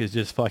Oak is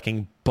just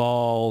fucking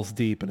balls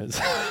deep in his.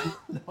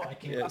 No, I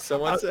can't. Yeah,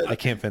 someone said I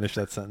can't finish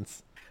that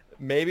sentence.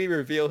 maybe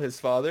reveal his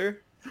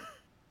father.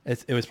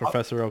 It was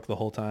Professor Oak the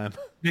whole time.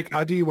 Nick,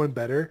 I'll do you one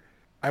better.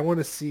 I want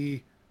to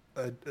see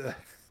I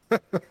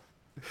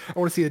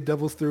want to see a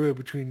devil's through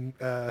between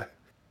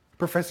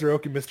Professor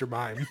Oak and Mr.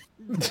 Mime.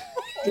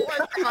 Oh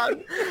my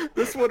god,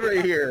 this one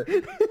right here.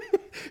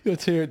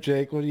 Let's hear it,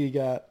 Jake. What do you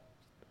got?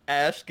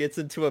 Ash gets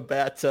into a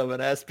bathtub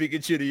and asks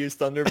Pikachu to use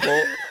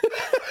Thunderbolt.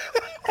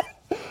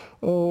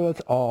 Oh,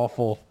 that's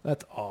awful.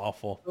 That's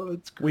awful. Oh,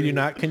 that's We do great.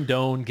 not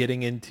condone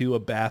getting into a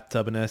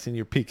bathtub and asking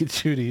your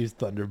Pikachu to use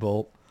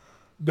Thunderbolt.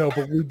 No,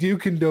 but we do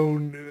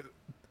condone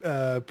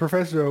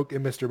Professor Oak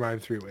and Mr. Mime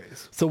 3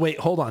 ways. So wait,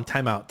 hold on.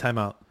 Time out.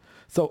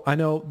 So I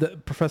know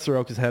that Professor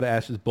Oak has had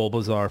Ash's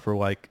Bulbasaur for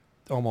like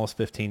almost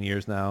 15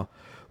 years now.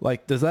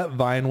 Like, is that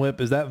Vine Whip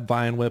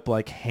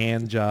like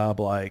hand job?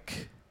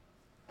 Like,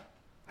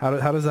 how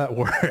does that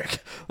work?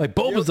 Like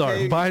Bulbasaur,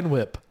 okay? Vine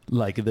Whip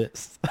like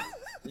this.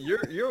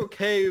 You're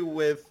okay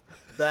with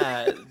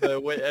that,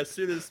 but as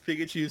soon as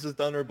Pikachu uses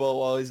Thunderbolt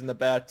while he's in the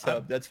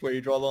bathtub, that's where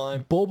you draw the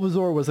line.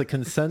 Bulbasaur was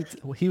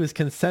he was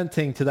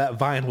consenting to that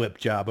Vine Whip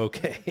job,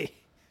 okay?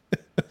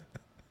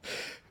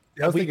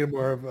 I was thinking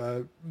more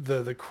of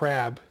the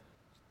crab.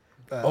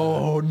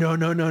 Oh, no.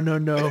 Not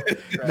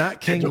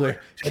Kingler.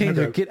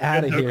 Kingler, get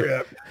out of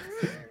here.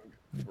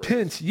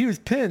 Use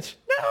Pinch.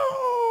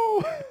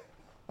 No!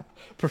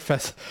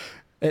 Professor.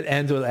 It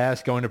ends with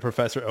Ash going to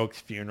Professor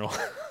Oak's funeral.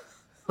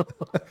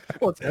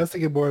 Well, I was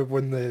thinking more of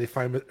when they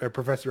find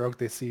Professor Oak,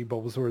 they see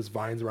Bulbasaur's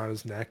vines around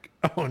his neck.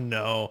 Oh,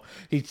 no.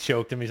 He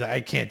choked him. He's like,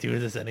 I can't do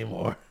this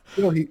anymore.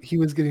 You know, he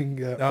was getting...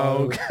 It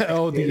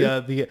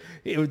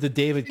was the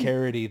David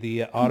Carradine,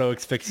 the auto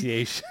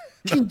asphyxiation.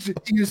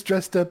 he was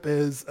dressed up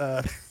as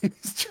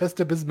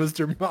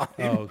Mr. Mime.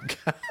 Oh,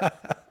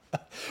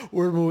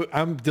 God.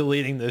 I'm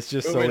deleting this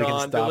just so we Moving can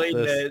on, stop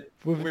deleting this. it.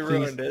 We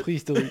ruined it.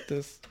 Please delete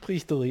this.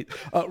 Please delete.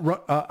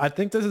 I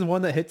think this is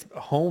one that hits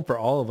home for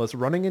all of us.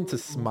 Running into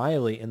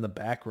Smiley in the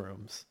back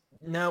rooms.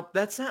 No,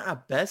 that's not a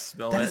best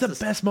moment. That is the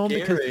That's a best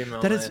moment because scary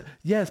that is moment.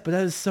 yes, but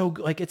that is so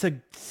like it's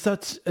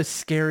such a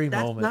scary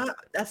moment.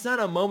 That's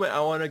not a moment I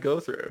want to go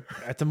through.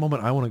 At the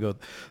moment I want to go.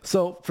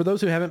 So for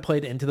those who haven't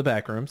played Into the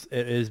Backrooms,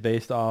 it is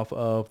based off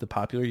of the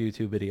popular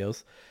YouTube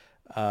videos.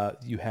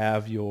 You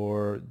have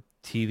your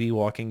TV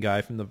walking guy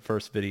from the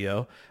first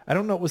video. I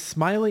don't know, was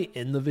Smiley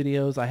in the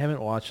videos? I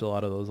haven't watched a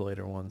lot of those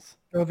later ones.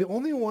 No, the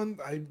only one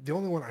I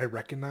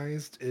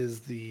recognized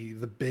is the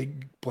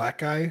big black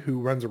guy who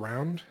runs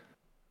around.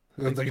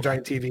 It's like a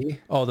giant TV.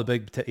 Oh, the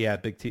big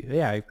TV.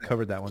 Yeah, I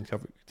covered that one.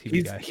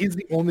 TV guy. He's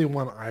the only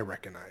one I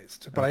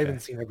recognized, but I Okay.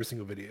 haven't seen every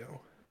single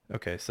video.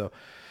 Okay, so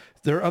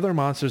there are other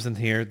monsters in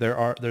here.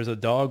 There's a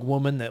dog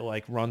woman that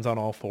like runs on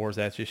all fours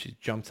at you. She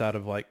jumps out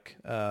of like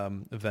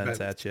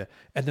vents at you.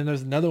 And then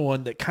there's another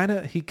one that kind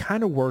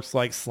of works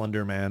like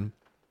Slender Man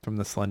from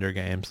the Slender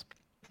games,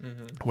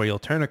 where you'll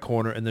turn a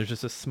corner and there's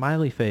just a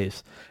smiley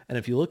face, and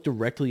if you look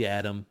directly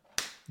at him,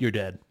 you're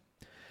dead.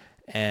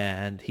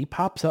 And he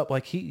pops up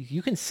like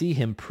you can see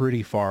him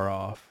pretty far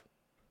off.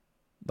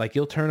 Like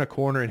you'll turn a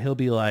corner and he'll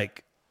be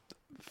like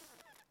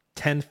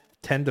 10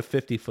 to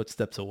 50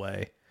 footsteps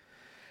away.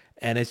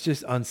 And it's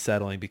just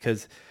unsettling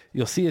because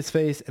you'll see his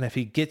face, and if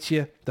he gets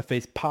you, the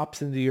face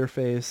pops into your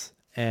face,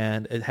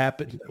 and it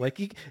happened. Like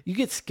you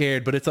get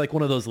scared, but it's like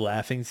one of those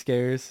laughing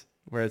scares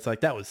where it's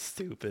like, that was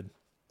stupid.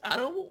 I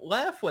don't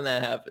laugh when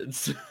that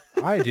happens.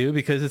 I do,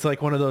 because it's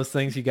like one of those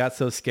things you got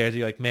so scared,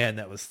 you're like, man,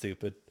 that was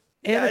stupid.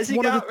 And Guys, it's he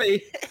got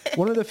me.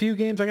 one of the few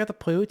games I got to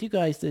play with you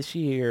guys this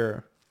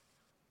year.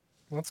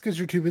 Well, that's because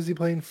you're too busy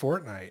playing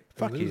Fortnite. and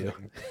Fuck you.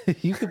 losing.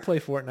 You can play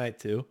Fortnite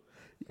too.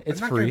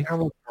 It's I'm not gonna free.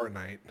 download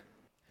Fortnite.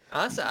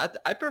 Honestly,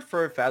 I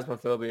prefer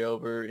Phasmophobia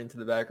over Into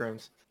the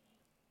Backrooms.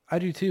 I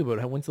do too,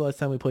 but when's the last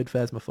time we played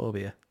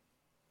Phasmophobia?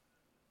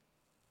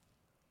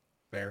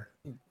 Fair.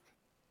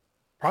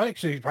 Probably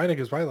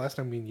because probably last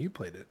time me and you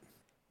played it.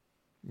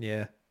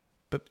 Yeah.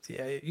 But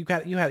yeah, you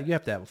have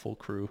to have a full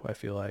crew, I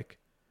feel like.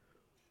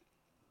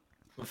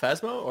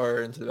 Phasmo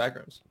or Into the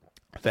Backrooms?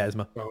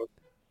 Phasma.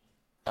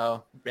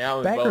 Oh, yeah,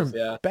 with both,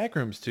 yeah.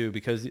 Backrooms too,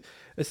 because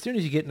as soon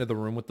as you get into the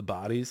room with the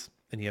bodies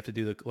and you have to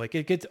do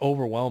it gets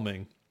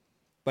overwhelming.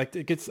 Like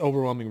it gets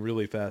overwhelming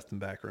really fast in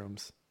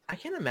Backrooms. I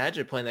can't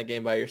imagine playing that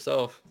game by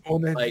yourself. Oh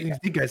man, Like,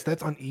 you guys,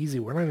 that's on easy.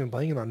 We're not even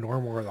playing it on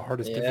normal or the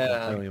hardest I difficulty.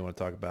 yeah. don't even want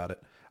to talk about it.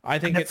 I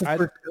And think that's it.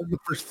 the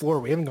first floor.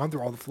 We haven't gone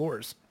through all the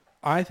floors.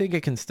 I think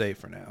it can stay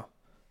for now.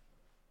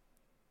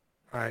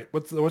 All right,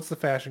 what's the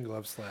fashion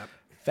glove slap?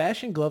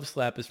 Fashion glove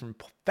slap is from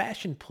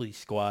Fashion Police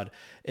Squad.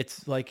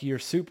 It's like your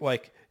soup,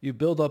 like you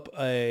build up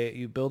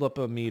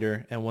a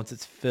meter, and once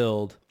it's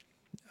filled,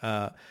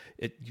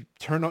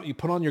 you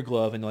put on your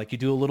glove, and like you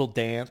do a little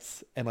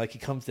dance, and like he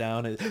comes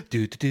down and and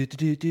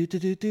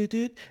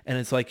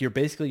it's like you're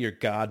basically your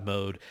god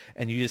mode,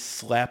 and you just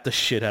slap the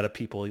shit out of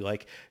people. You're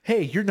like,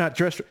 hey, you're not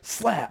dressed,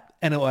 slap,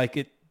 and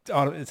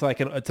it's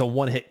like it's a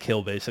one-hit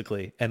kill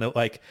basically, and it,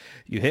 like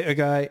you hit a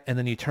guy and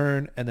then you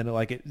turn and then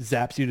it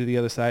zaps you to the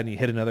other side and you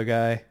hit another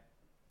guy,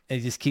 and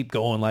you just keep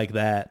going like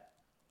that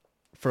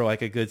for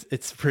like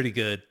it's pretty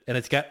good, and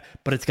it's got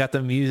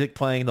the music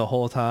playing the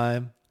whole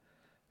time.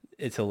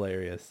 It's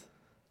hilarious.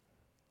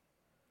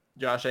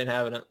 Josh ain't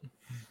having it.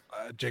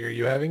 Jake, are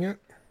you having it?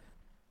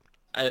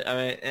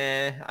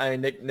 I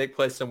mean, Nick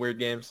plays some weird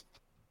games.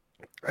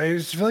 I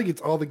just feel like it's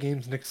all the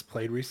games Nick's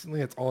played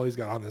recently. It's all he's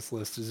got on this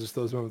list is just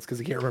those moments because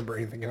he can't remember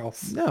anything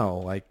else. No,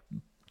 like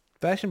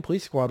Fashion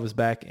Police Squad was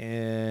back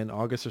in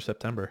August or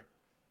September.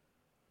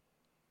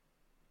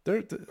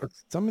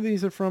 Some of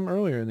these are from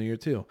earlier in the year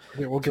too.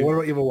 Okay, what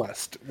about Evil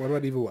West?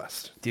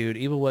 Dude,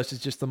 Evil West is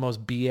just the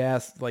most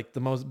B-ass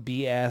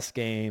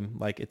game.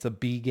 Like, it's a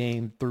B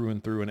game through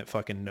and through, and it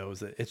fucking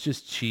knows it. It's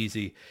just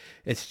cheesy.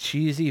 It's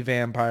cheesy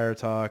vampire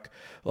talk.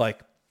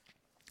 Like,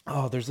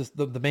 oh, there's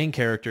the main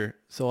character.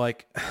 So,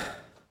 like,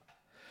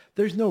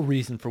 there's no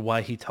reason for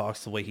why he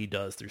talks the way he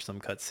does through some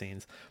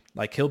cutscenes.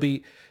 Like, he'll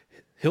be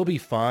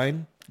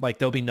fine. Like,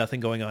 there'll be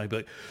nothing going on. He'll be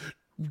like,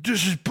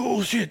 this is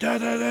bullshit, da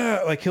da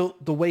da. Like,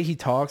 the way he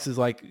talks is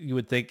like you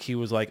would think he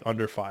was like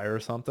under fire or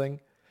something,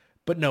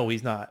 but no,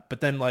 he's not. But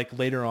then like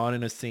later on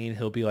in a scene,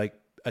 he'll be like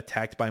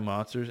attacked by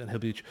monsters, and he'll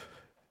be,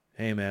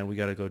 hey man, we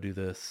gotta go do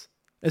this.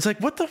 It's like,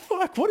 what the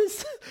fuck? What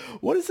is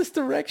this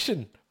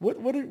direction?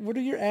 What are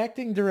your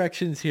acting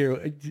directions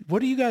here?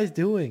 What are you guys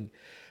doing?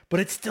 But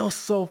it's still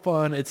so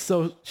fun. It's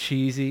so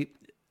cheesy.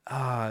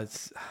 Are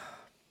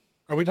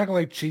we talking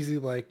like cheesy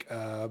like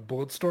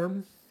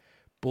Bulletstorm?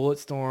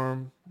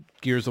 Bulletstorm,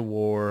 Gears of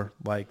War,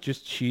 like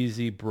just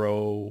cheesy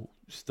bro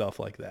stuff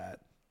like that.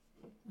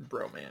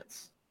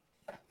 Bromance.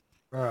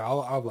 All right,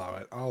 I'll allow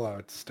it. I'll allow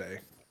it to stay.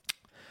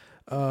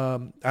 I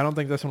don't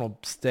think this one will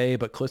stay,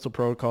 but Callisto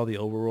Protocol, the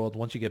overworld,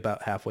 once you get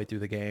about halfway through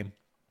the game,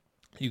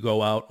 you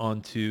go out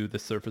onto the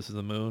surface of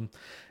the moon,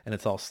 and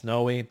it's all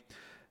snowy.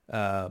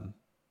 It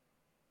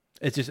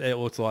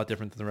looks a lot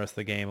different than the rest of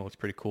the game. It looks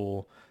pretty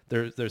cool.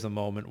 There's a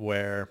moment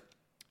where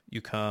you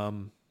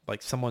come...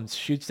 like someone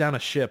shoots down a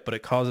ship, but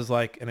it causes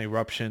like an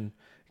eruption,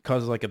 it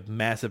causes like a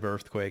massive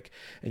earthquake,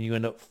 and you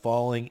end up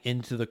falling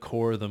into the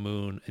core of the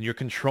moon, and you're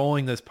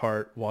controlling this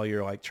part while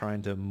you're like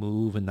trying to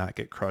move and not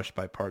get crushed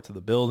by parts of the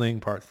building,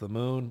 parts of the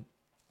moon.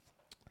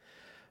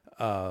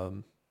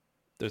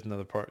 There's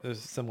a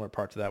similar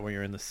part to that where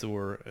you're in the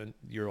sewer and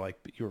you're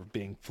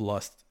being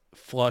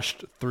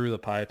flushed through the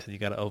pipes, and you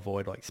got to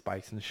avoid like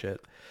spikes and shit.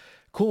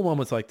 Cool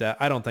moments like that.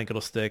 I don't think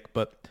it'll stick,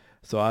 but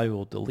so I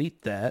will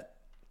delete that.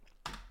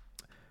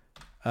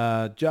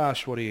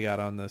 Josh, what do you got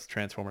on this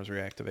Transformers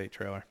Reactivate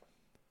trailer?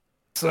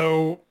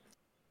 So,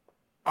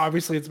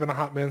 obviously, it's been a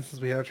hot minute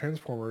since we had a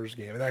Transformers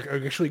game, and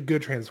actually a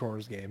good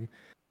Transformers game,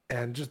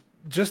 and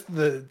just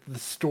the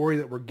story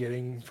that we're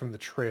getting from the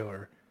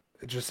trailer,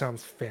 it just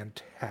sounds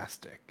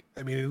fantastic.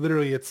 I mean,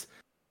 literally, it's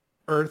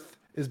Earth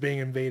is being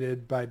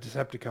invaded by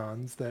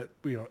Decepticons that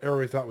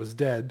everybody thought was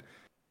dead,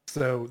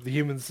 so the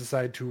humans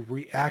decide to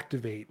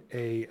reactivate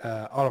a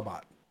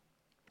Autobot.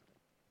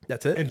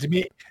 That's it. And to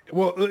me,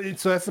 well,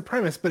 so that's the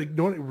premise, but you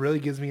know what it really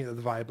gives me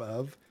the vibe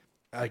of?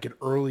 Like an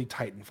early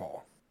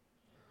Titanfall.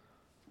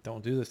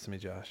 Don't do this to me,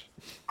 Josh.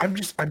 I'm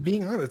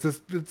being honest.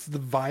 It's the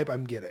vibe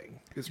I'm getting.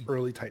 It's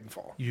early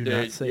Titanfall. You do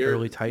not say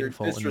early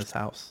Titanfall in this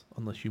house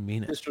unless you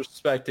mean it.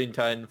 Disrespecting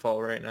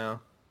Titanfall right now.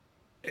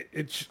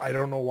 I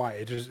don't know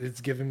why. It's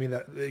giving me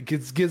that. It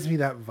gives me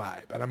that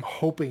vibe, and I'm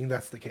hoping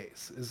that's the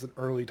case. Is an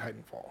early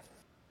Titanfall.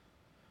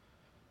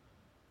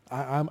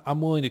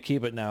 I'm willing to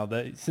keep it now.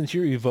 That since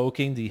you're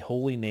evoking the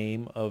holy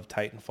name of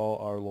Titanfall,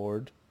 our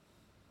Lord,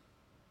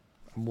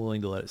 I'm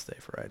willing to let it stay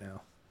for right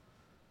now.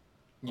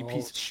 You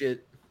piece of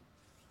shit.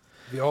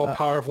 The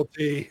all-powerful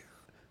T.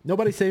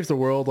 Nobody saves the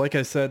world. Like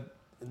I said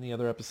in the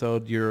other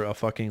episode, you're a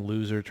fucking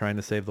loser trying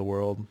to save the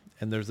world.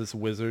 And there's this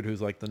wizard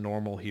who's like the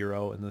normal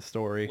hero in the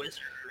story.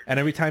 Wizard. And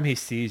every time he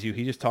sees you,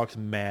 he just talks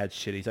mad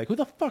shit. He's like, who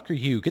the fuck are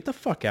you? Get the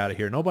fuck out of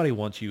here. Nobody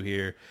wants you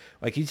here.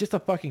 Like, he's just a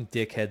fucking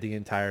dickhead the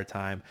entire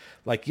time.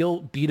 Like,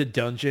 you'll beat a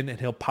dungeon and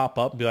he'll pop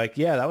up and be like,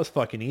 yeah, that was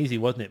fucking easy,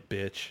 wasn't it,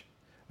 bitch?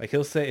 Like,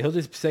 he'll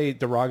just say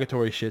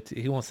derogatory shit.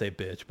 He won't say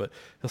bitch, but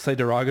he'll say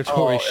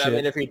derogatory shit. I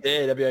mean, if he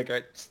did, I'd be like,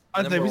 I'd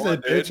say if he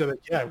said bitch, I'm like,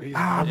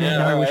 yeah.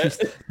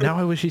 Now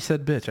I wish he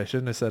said bitch. I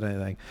shouldn't have said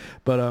anything.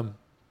 But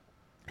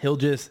he'll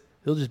just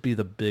be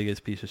the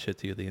biggest piece of shit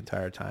to you the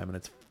entire time, and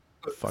it's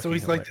fucking so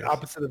he's hilarious. like the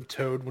opposite of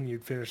Toad when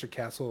you'd finish a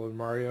castle in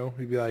Mario.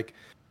 He'd be like,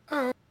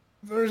 oh,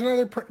 there's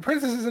another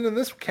princess isn't in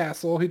this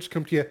castle. He just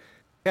come to you,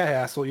 yeah,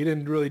 asshole. You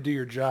didn't really do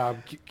your job.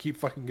 Keep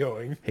fucking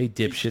going. Hey,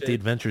 dipshit, the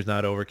adventure's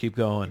not over. Keep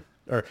going.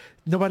 Or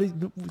nobody.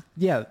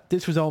 Yeah,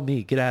 this was all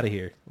me. Get out of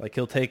here. Like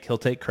he'll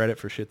take credit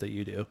for shit that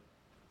you do.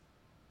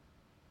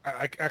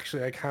 I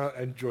actually I kind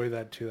of enjoy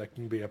that too. That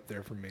can be up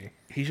there for me.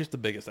 He's just the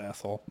biggest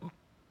asshole.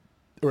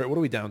 All right, what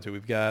are we down to?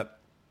 We've got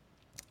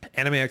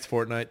Anime X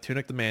Fortnite,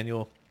 Tunic the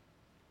Manual,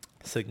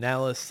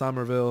 Signalis,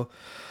 Somerville,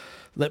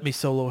 Let Me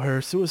Solo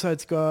Her,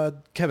 Suicide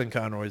Squad, Kevin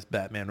Conroy's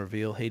Batman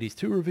reveal, Hades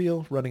 2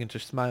 reveal, Running into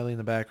Smiley in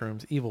the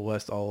Backrooms, Evil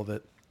West, all of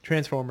it,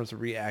 Transformers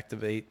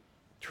Reactivate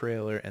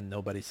trailer, and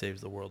Nobody Saves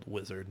the World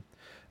Wizard.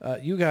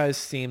 You guys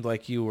seemed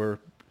like you were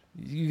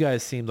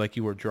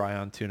dry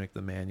on Tunic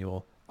the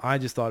Manual. I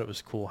just thought it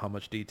was cool how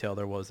much detail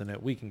there was in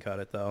it. We can cut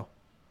it though.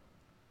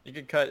 You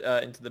could cut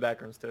into the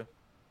Backrooms too.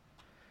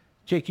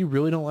 Jake, you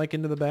really don't like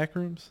Into the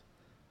Backrooms?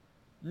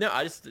 No,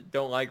 I just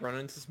don't like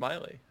running into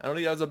Smiley. I don't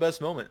think that was the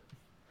best moment.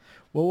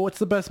 Well, what's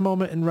the best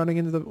moment in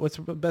what's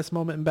the best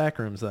moment in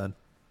Backrooms then?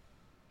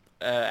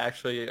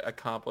 Actually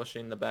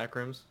accomplishing the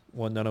Backrooms.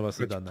 Well, none of us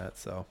have done that,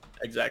 so.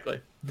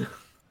 Exactly.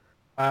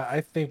 I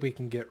think we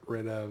can get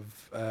rid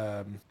of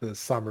the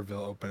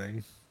Somerville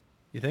opening.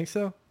 You think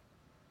so?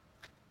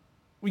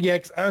 Yeah,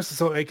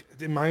 so like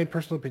in my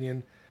personal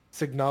opinion,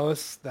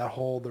 Signalis, that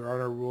whole there are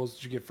no rules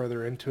as you get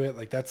further into it,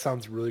 like that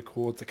sounds really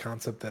cool. It's a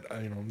concept that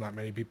not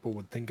many people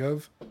would think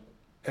of,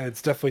 and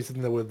it's definitely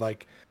something that would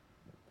like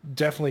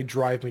definitely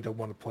drive me to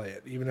want to play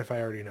it, even if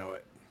I already know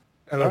it.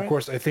 And of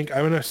course, I think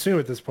I'm gonna assume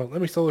at this point, Let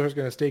Me Solo Her is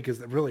gonna stay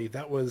because really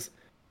that was,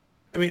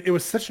 I mean, it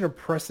was such an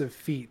impressive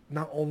feat.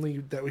 Not only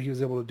that he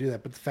was able to do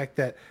that, but the fact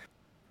that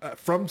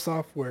From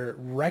Software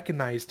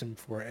recognized him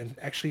for it and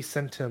actually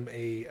sent him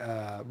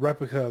a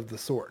replica of the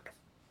sword.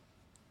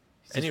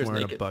 He's just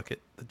wearing a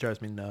bucket. That drives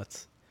me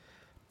nuts.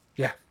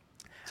 Yeah.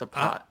 It's a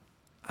pot.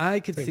 I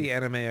could see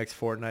Anime X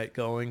Fortnite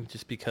going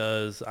just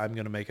because I'm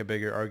going to make a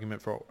bigger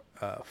argument for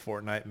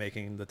Fortnite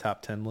making the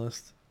top 10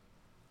 list.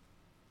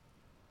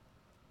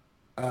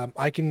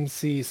 I can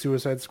see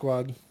Suicide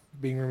Squad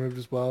being removed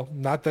as well.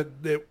 Not that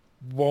it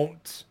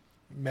won't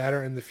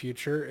matter in the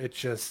future.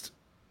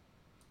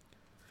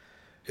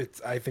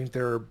 I think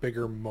there are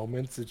bigger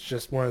moments. It's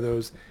just one of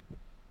those,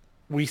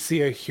 we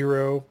see a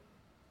hero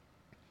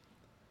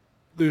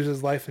lose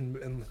his life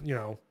and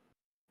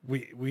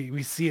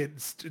we see it,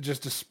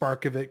 just a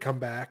spark of it come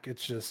back.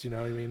 It's just, you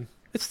know what I mean?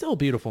 It's still a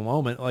beautiful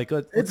moment. Like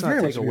let's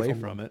not take away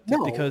from it.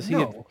 No, because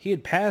he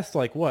had passed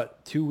like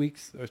what, 2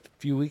 weeks, a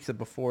few weeks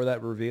before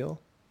that reveal.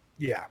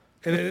 Yeah.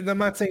 And I'm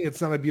not saying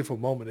it's not a beautiful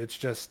moment. It's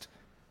just,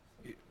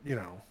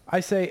 I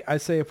say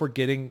if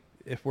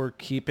we're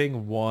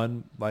keeping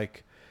one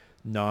like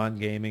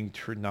non-gaming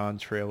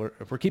non-trailer,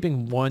 if we're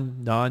keeping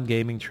one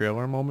non-gaming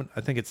trailer moment,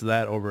 I think it's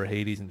that over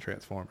Hades and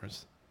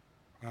Transformers.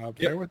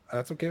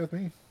 That's okay with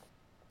me.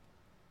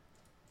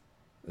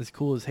 As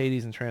cool as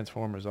Hades and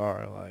Transformers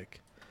are,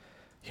 like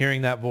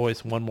hearing that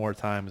voice one more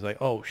time is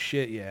like, oh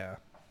shit, yeah.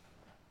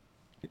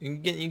 You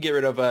can get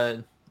rid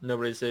of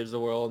Nobody Saves the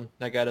World.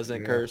 That guy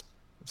doesn't curse.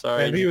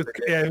 Sorry. If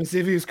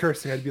he was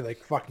cursing, I'd be like,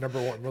 fuck,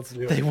 number one. Let's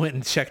do it. They went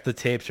and checked the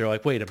tapes. They're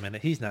like, wait a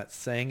minute, he's not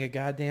saying a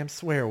goddamn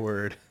swear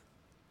word.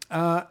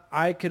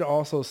 I could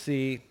also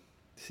see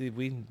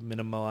we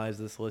minimize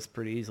this list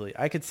pretty easily.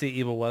 I could see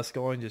Evil West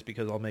going just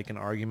because I'll make an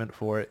argument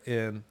for it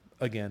in,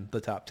 again,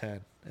 the top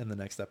 10 in the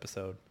next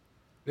episode.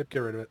 Yep, get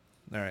rid of it.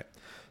 All right.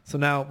 So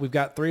now we've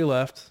got 3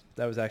 left.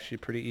 That was actually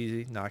pretty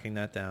easy, knocking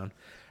that down.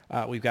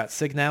 We've got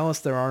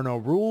Signalis, There Are No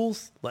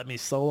Rules, Let Me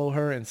Solo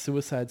Her, and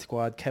Suicide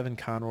Squad, Kevin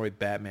Conroy,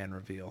 Batman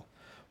reveal.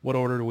 What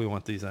order do we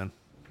want these in?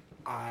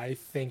 I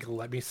think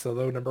Let Me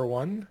Solo number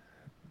 1,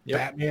 Yep.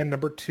 Batman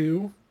number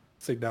 2,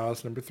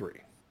 Signalis number 3.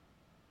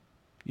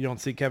 You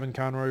don't see Kevin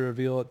Conroy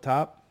reveal at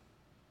top?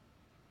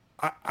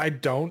 I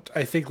don't.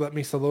 I think Let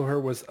Me Solo Her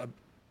was a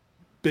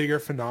bigger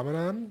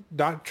phenomenon.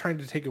 Not trying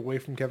to take away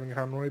from Kevin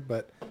Conroy,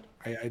 but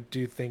I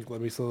do think Let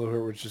Me Solo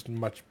Her was just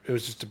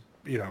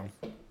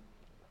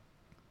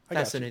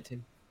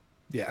fascinating.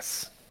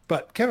 Yes.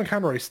 But Kevin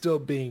Conroy still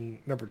being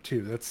number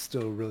 2, that's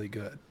still really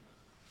good.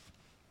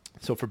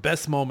 So for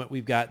best moment,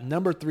 we've got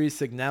number 3,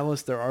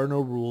 Signalis, There Are No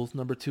Rules.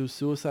 Number 2,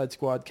 Suicide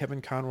Squad,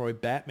 Kevin Conroy,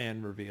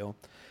 Batman reveal.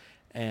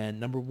 And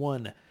number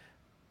 1,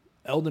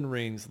 Elden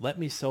Ring's Let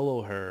Me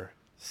Solo Her,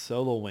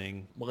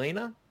 soloing.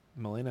 Melina?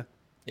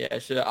 Yeah,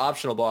 she's an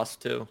optional boss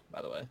too,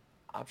 by the way.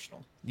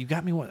 Optional. You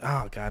got me one.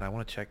 Oh God, I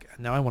want to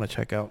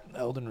check out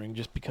Elden Ring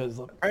just because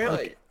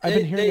Apparently, I've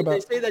been hearing about.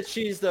 They say that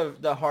she's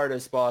the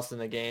hardest boss in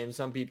the game.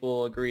 Some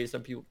people agree,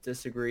 some people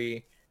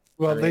disagree.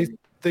 Well,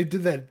 they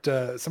did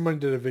that. Someone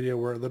did a video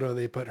where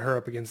literally they put her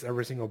up against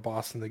every single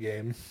boss in the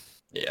game.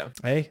 Yeah.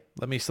 Hey,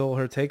 Let Me Solo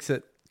Her takes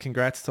it.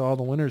 Congrats to all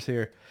the winners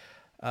here.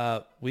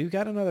 We've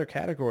got another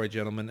category,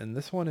 gentlemen, and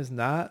this one is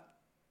not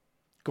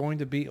going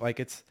to be like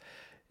it's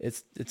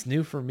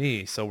new for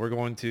me. So we're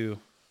going to.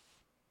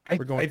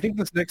 I think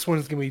this next one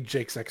is going to be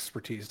Jake's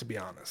expertise, to be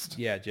honest.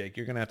 Yeah, Jake,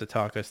 you're going to have to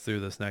talk us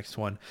through this next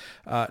one.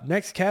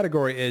 Next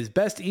category is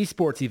Best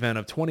Esports Event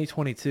of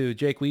 2022.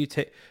 Jake, will you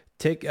go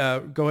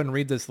ahead and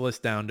read this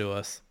list down to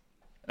us?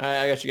 All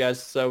right, I got you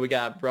guys. So we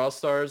got Brawl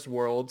Stars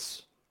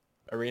Worlds,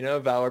 Arena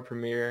of Valor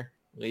Premier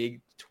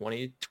League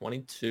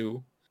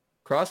 2022,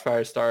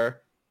 Crossfire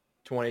Star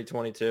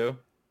 2022,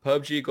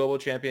 PUBG Global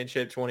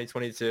Championship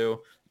 2022,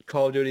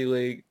 Call of Duty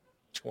League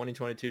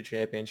 2022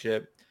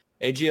 Championship,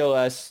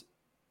 AGLS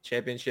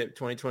Championship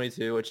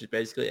 2022, which is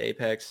basically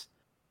Apex,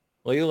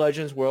 League of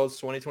Legends Worlds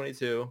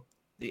 2022,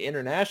 the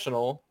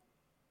International,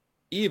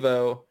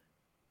 Evo,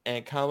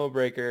 and Combo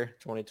Breaker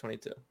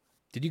 2022.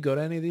 Did you go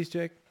to any of these,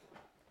 Jake?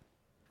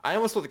 I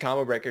almost went the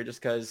Combo Breaker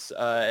just because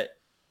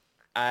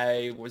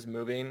I was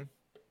moving.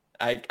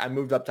 I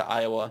moved up to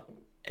Iowa,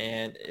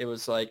 and it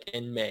was like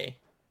in May.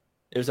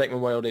 It was like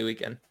Memorial Day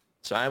weekend.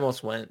 So I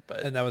almost went, but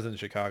And that was in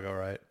Chicago,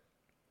 right?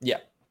 yeah.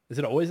 Is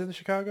it always in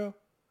Chicago?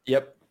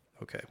 Yep.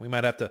 Okay, we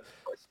might have to,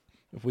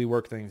 if we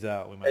work things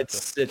out, we might have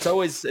to. It's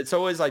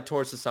always like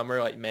towards the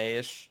summer, like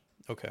May-ish.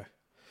 Okay.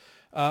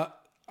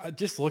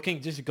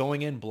 Just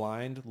going in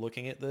blind,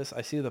 looking at this,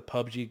 I see the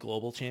PUBG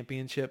Global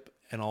Championship,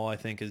 and all I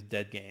think is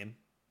dead game.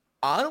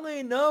 Oddly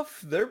enough,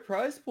 their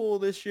prize pool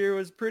this year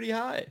was pretty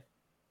high.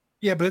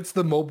 Yeah, but it's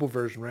the mobile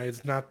version, right?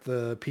 It's not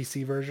the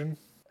PC version.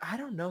 I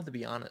don't know, to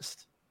be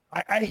honest.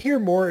 I hear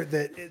more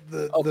that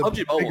the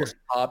PUBG Mobile bigger, is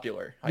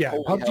popular. Like, yeah,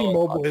 holy PUBG hell,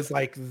 Mobile is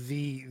like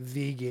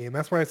the game.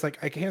 That's why it's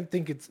like I can't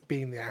think it's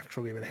being the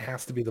actual game. It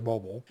has to be the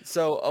mobile.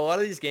 So a lot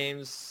of these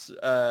games,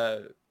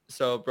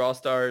 so Brawl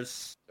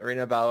Stars,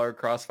 Arena of Valor,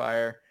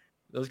 Crossfire,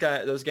 those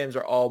games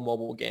are all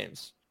mobile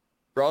games.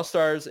 Brawl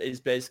Stars is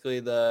basically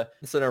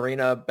it's an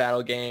arena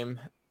battle game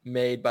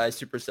made by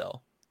Supercell.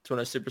 It's one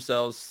of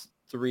Supercell's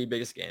 3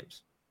 biggest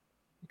games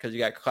because you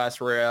got Clash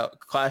Royale,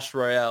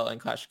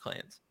 and Clash of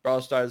Clans. Brawl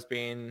Stars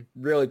being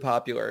really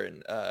popular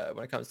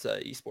when it comes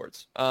to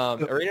esports.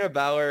 Arena of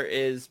Valor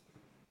is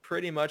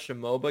pretty much a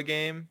MOBA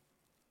game.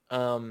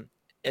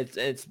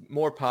 It's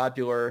more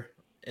popular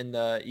in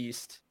the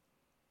East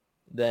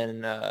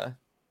than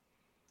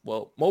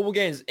mobile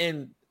games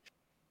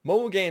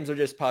are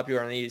just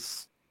popular in the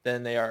East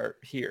than they are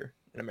here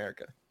in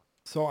America.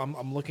 So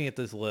I'm looking at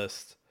this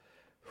list.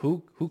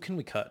 Who can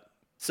we cut?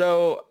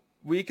 So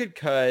we could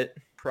cut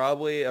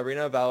probably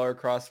Arena of Valor,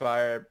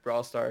 Crossfire,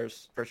 Brawl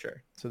Stars for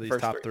sure. So these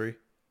First top 3. three?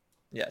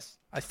 Yes.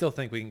 I still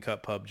think we can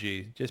cut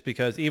PUBG just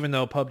because even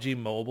though PUBG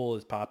Mobile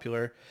is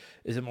popular,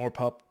 is it more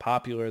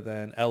popular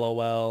than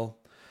LOL,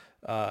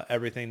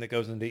 everything that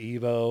goes into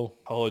Evo,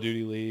 Call of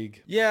Duty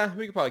League? Yeah,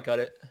 we could probably cut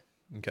it.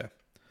 Okay.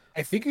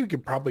 I think you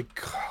could probably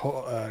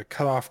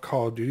cut off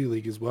Call of Duty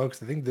League as well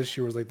because I think this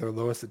year was like their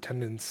lowest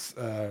attendance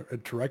to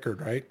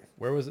record, right?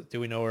 Where was it? Do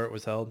we know where it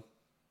was held?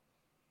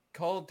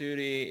 Call of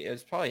Duty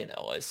is probably in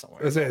LA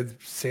somewhere. Was it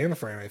San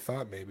Fran? I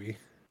thought maybe.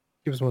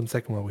 Give us 1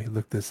 second while we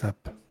look this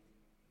up.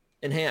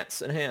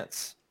 Enhance.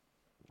 It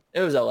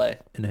was LA.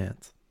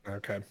 Enhance.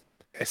 Okay.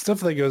 I still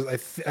feel like it was.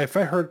 If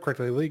I heard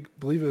correctly, I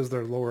believe it was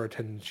their lower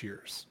attendance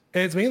years,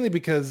 and it's mainly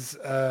because.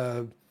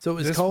 So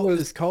is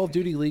Call of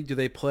Duty League? Do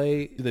they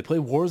play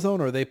Warzone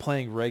or are they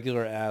playing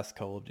regular ass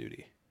Call of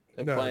Duty?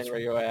 They're playing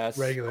regular ass.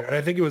 Regular, and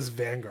I think it was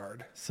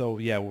Vanguard. So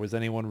yeah, was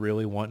anyone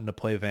really wanting to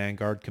play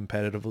Vanguard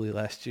competitively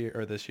last year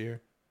or this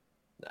year?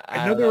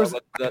 I know there was.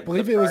 I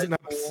believe it was an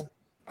upset.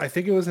 I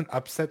think it was an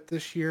upset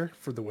this year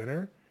for the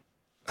winner.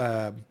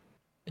 Yeah,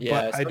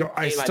 but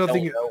I still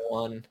think it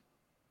won.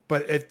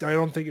 But I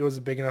don't think it was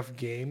a big enough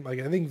game. Like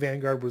I think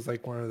Vanguard was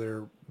like one of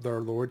their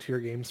lower tier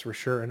games for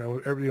sure. And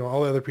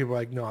all the other people are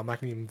like, no, I'm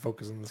not gonna even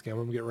focus on this game.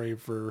 I'm gonna get ready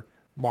for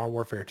Modern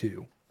Warfare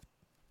 2.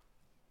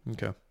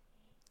 Okay.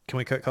 Can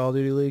we cut Call of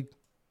Duty League?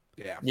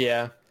 Yeah.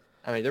 Yeah.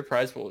 I mean, their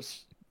prize pool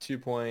was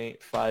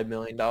 $2.5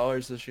 million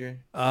this year.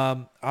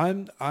 I'm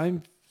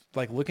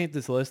like looking at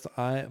this list.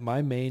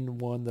 My main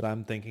one that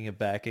I'm thinking of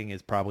backing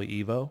is probably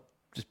Evo,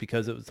 just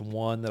because it was the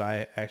one that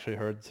I actually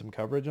heard some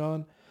coverage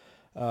on.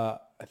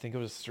 I think it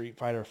was Street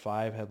Fighter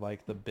V had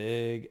like the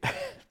big,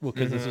 well,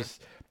 because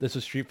this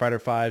was Street Fighter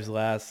V's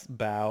last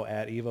bow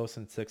at Evo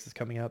since 6 is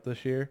coming out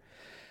this year,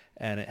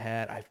 and it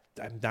had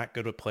I'm not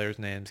good with players'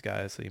 names,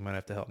 guys, so you might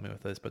have to help me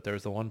with this. But there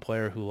was the one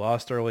player who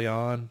lost early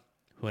on,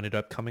 who ended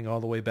up coming all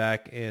the way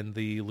back in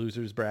the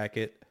losers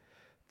bracket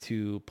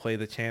to play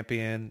the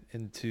champion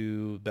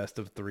into best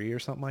of 3 or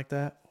something like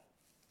that.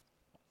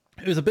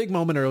 It was a big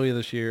moment earlier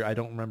this year. I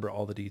don't remember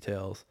all the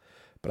details,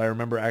 but I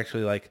remember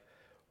actually like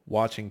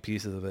watching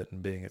pieces of it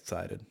and being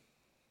excited.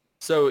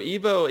 So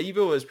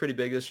Evo was pretty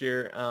big this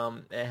year.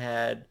 It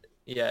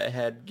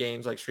had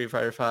games like Street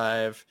Fighter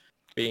V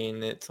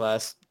being its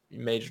last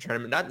major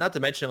tournament. Not to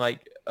mention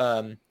like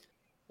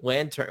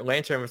LAN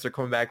tournaments are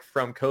coming back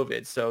from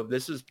COVID. So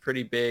this was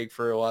pretty big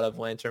for a lot of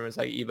LAN tournaments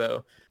like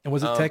Evo. And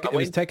was it Tekken? It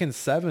was Tekken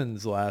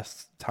 7's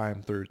last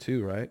time through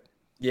too, right?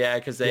 Yeah,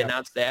 because they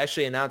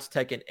actually announced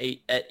Tekken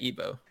 8 at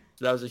Evo.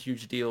 So that was a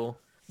huge deal.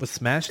 Was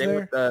Smash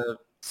there?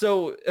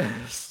 So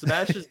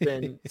Smash has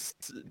been.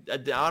 I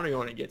don't even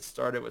want to get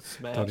started with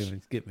Smash. Don't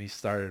even get me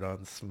started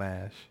on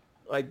Smash.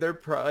 Like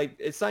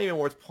it's not even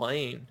worth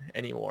playing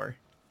anymore,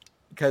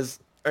 because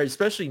or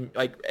especially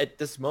like at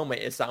this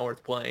moment, it's not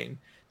worth playing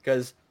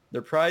because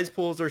their prize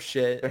pools are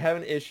shit. They're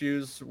having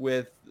issues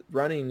with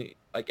running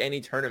like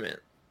any tournament.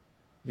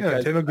 Yeah,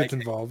 because Nintendo gets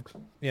like, involved.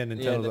 Yeah,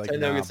 Nintendo's like, Nintendo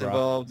nah, gets bro.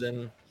 involved,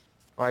 and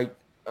like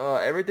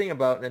everything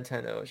about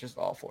Nintendo is just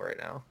awful right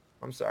now.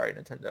 I'm sorry,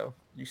 Nintendo,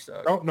 you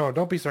suck. Oh no,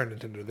 don't be sorry,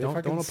 Nintendo. They Don't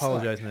fucking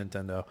apologize, suck.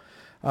 Nintendo.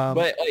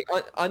 But like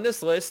on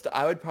this list,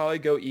 I would probably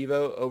go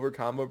Evo over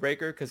Combo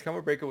Breaker because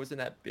Combo Breaker wasn't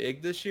that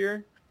big this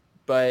year.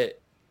 But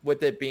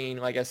with it being,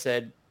 like I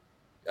said,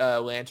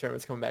 Lantern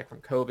was coming back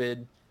from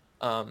COVID.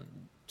 Um,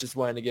 just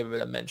wanted to give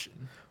it a mention.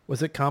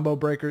 Was it Combo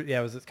Breaker?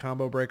 Yeah, was it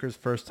Combo Breaker's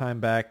first time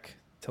back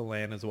to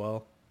LAN as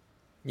well?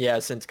 Yeah,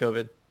 since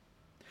COVID.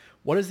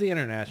 What is the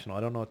international?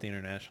 I don't know what the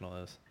international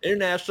is.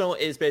 International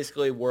is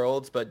basically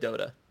Worlds, but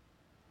Dota.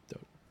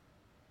 Dope.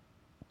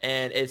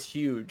 And it's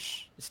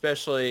huge,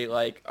 especially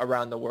like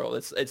around the world.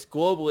 It's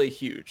globally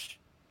huge.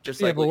 Just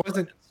Yeah, like but League of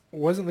Legends.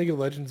 wasn't League of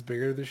Legends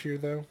bigger this year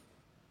though?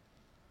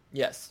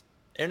 Yes.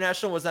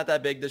 International was not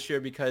that big this year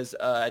because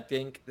I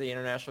think the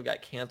international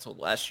got canceled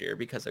last year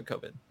because of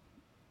COVID.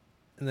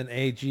 And then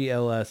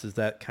AGLS, is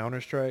that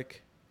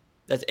Counter-Strike?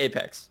 That's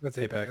Apex. That's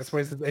Apex. Apex. That's why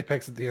it says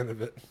Apex at the end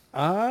of it.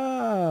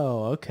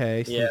 Oh,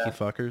 okay. Sneaky Yeah.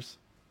 fuckers.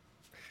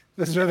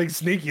 There's nothing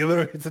sneaky.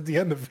 Literally, it's at the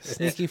end of it.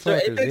 Sneaky So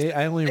fuckers. Apex-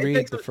 I only read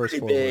Apex the was first pretty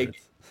 4 big. words.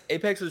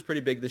 Apex was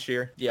pretty big this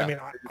year. Yeah. I mean,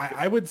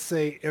 I would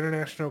say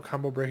International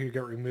Combo Breaker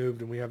got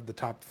removed, and we have the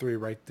top 3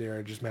 right there.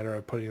 It's just a matter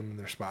of putting them in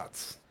their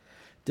spots.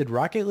 Did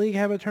Rocket League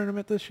have a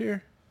tournament this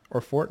year?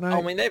 Or Fortnite?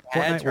 I mean, they've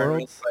had Fortnite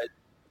tournaments, but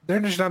They're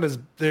just not as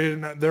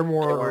they're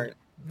more weren't.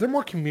 they're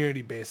more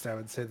community based, I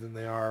would say, than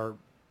they are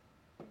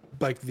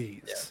like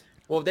these. Yeah.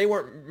 Well, they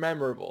weren't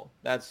memorable.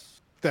 That's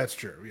That's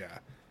true. Yeah,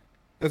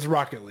 that's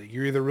Rocket League.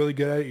 You're either really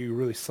good at it, or you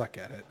really suck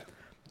at it.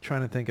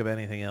 Trying to think of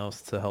anything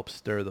else to help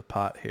stir the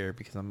pot here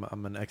because I'm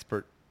an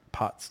expert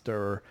pot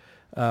stirrer.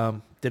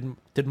 Did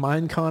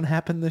Minecon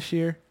happen this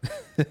year?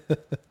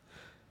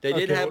 they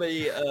did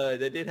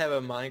Okay, have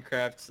a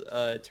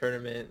Minecraft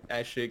tournament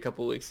actually a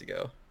couple weeks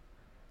ago.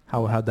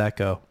 How'd that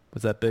go?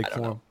 Was that big I don't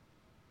for know. 'em?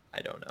 I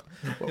don't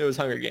know. It was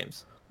Hunger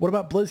Games. What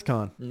about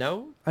BlizzCon?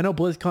 No, I know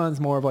BlizzCon's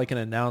more of like an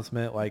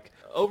announcement, like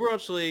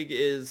Overwatch League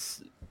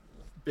is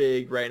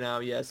big right now,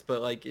 yes,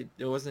 but like it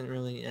wasn't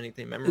really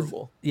anything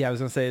memorable. yeah, I was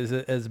gonna say, is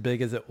it as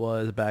big as it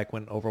was back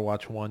when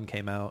Overwatch 1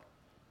 came out,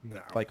 No,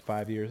 like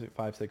 6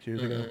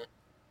 years ago?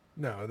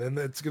 no. Then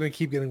it's gonna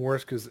keep getting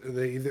worse because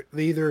they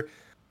either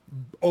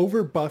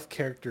over buff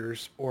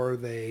characters or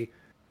they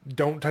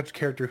don't touch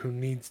character who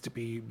needs to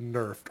be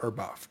nerfed or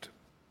buffed.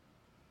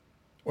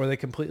 Or they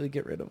completely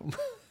get rid of them.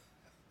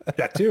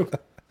 That too.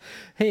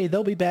 Hey,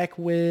 they'll be back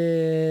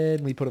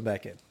when we put them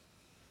back in.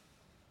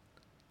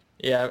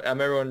 Yeah, I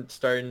remember when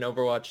starting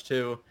Overwatch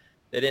 2,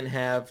 they didn't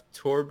have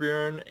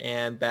Torbjorn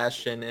and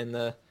Bastion in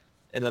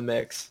the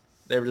mix.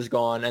 They were just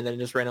gone, and then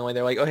just randomly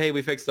they're like, "Oh, hey,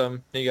 we fixed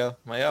them. Here you go."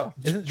 I'm like, "Oh,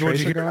 Isn't George,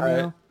 Tracer you gone hear-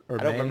 now? Or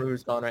I don't May? remember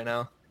who's gone right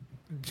now."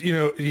 You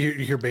know, you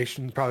hear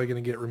Bastion probably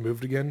going to get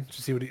removed again.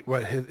 To see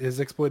what his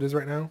exploit is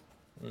right now.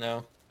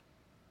 No.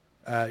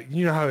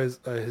 You know how his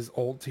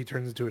ult, he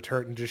turns into a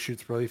turret and just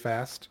shoots really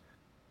fast.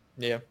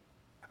 Yeah.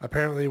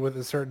 Apparently, with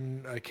a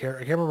certain character,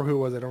 I can't remember who it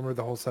was. I don't remember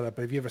the whole setup.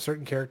 But if you have a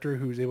certain character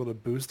who's able to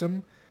boost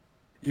him,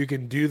 you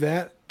can do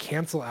that,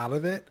 cancel out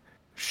of it,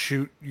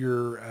 shoot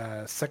your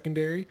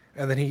secondary,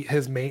 and then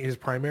his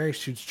primary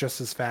shoots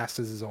just as fast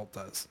as his ult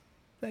does.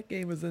 That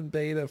game was in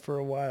beta for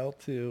a while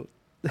too.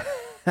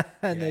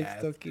 And they Yeah.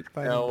 still keep You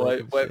finding know,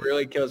 broken what shit.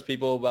 really kills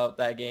people about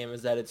that game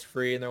is that it's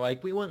free, and they're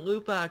like, "We want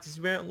loot boxes.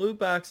 We want loot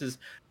boxes."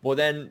 Well,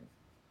 then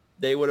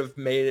they would have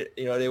made it.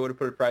 You know, they would have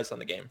put a price on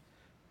the game.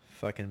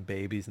 Fucking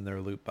babies in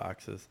their loot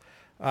boxes.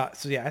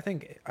 So yeah, I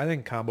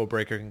think Combo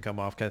Breaker can come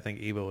off 'cause I think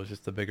Evo was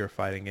just a bigger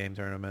fighting game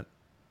tournament.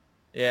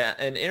 Yeah,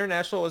 and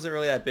international wasn't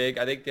really that big.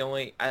 I think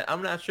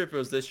I'm not sure if it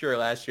was this year or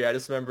last year. I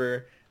just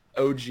remember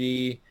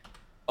OG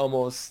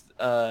almost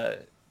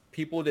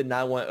people did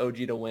not want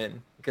OG to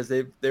win because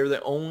they were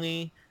the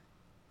only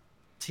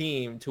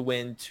team to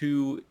win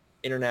 2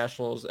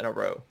 internationals in a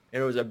row,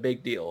 and it was a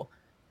big deal.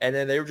 And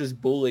then they were just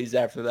bullies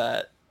after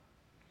that.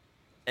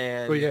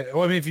 And But yeah,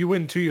 well, I mean, if you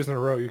win 2 years in a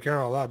row, you're kind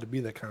of allowed to be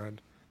that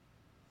kind.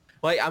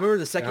 like I remember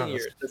the second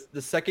year, honest.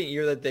 the second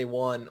year that they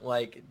won,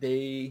 like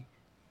it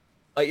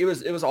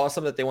was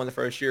awesome that they won the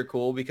first year,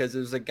 cool, because it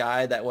was a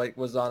guy that like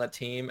was on a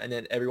team, and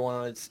then everyone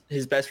on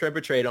his best friend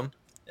betrayed him.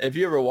 If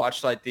you ever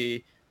watched like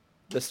the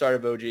start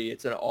of OG,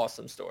 it's an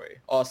awesome story,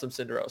 awesome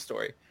Cinderella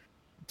story.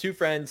 2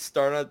 friends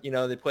start on,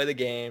 they play the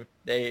game,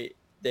 they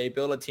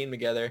build a team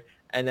together,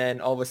 and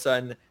then all of a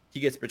sudden he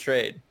gets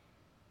betrayed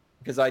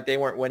because like they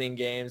weren't winning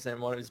games,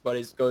 and one of his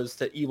buddies goes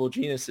to Evil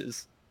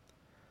Geniuses.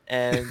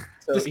 And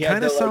so This he had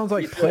kind of to, sounds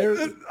like players.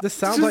 This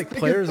sounds Just like think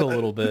players a about it.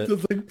 little bit.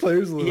 It's like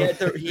players a he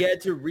little.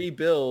 had to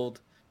rebuild,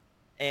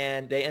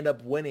 and they end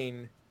up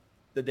winning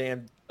the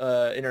damn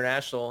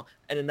international.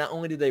 And then not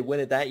only did they win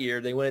it that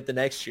year, they win it the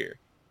next year.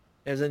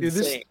 It was Dude,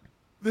 insane.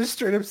 This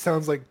straight up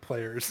sounds like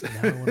players. Now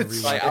I wanna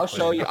rewatch Like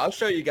it. I'll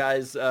show you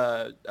guys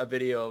a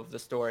video of the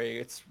story.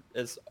 It's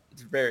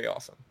very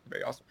awesome,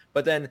 very awesome.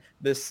 But then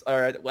I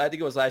think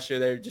it was last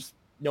year.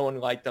 No one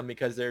liked them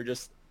because they're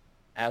just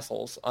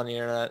assholes on the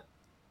internet.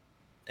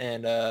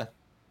 And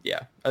yeah,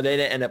 they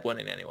didn't end up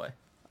winning anyway.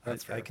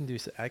 That's fair. I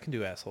can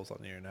do assholes on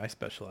the internet. I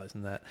specialize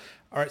in that.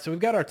 All right, so we've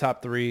got our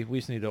top 3. We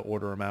just need to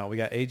order them out. We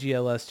got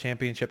AGLS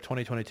Championship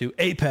 2022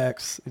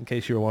 Apex, in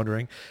case you were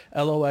wondering,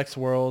 LOX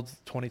Worlds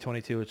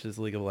 2022, which is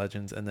League of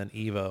Legends, and then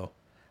Evo.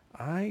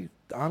 I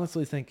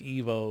honestly think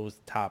Evo's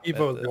top.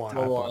 Evo's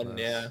top one. on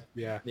this.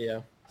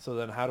 Yeah. So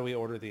then, how do we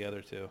order the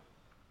other 2?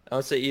 I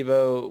would say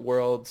Evo,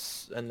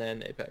 Worlds, and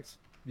then Apex.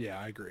 Yeah,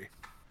 I agree.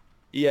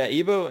 Yeah,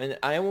 Evo, and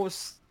I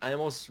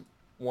almost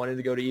wanted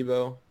to go to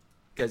Evo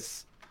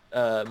because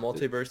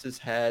Multiverses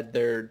had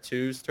their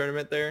twos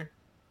tournament there.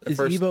 The Is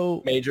first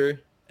Evo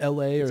major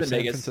LA or in San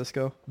Vegas.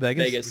 Francisco?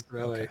 Vegas.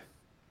 Really?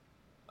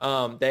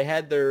 Okay. They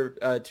had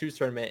their twos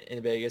tournament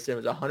in Vegas, and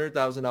it was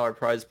 $100,000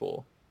 prize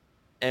pool,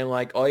 and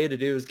like all you had to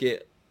do was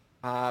get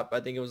I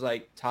think it was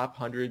like top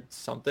 100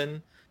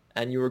 something,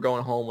 and you were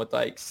going home with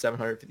like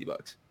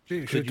 $750.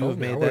 Gee, Could you have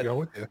made that? Go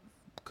with you.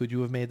 Could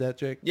you have made that,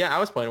 Jake? Yeah, I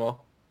was playing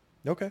well.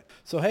 Okay.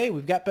 So, hey,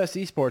 we've got Best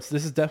Esports.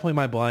 This is definitely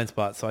my blind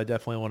spot, so I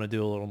definitely want to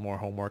do a little more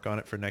homework on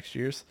it for next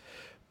year's.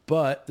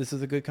 But this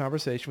is a good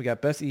conversation. We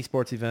got Best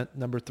Esports event,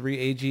 number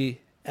 3,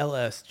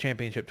 AGLS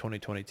Championship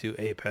 2022,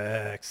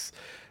 Apex.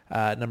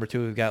 Number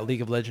 2, we've got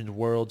League of Legends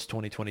Worlds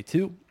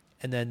 2022.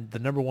 And then the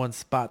number 1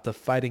 spot, the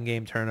fighting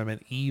game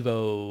tournament,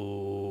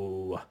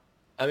 Evo.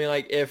 I mean,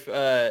 like, if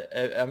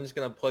I'm just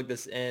going to plug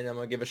this in, I'm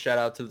going to give a shout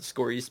out to the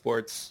Score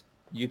Esports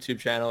YouTube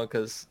channel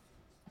because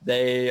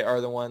they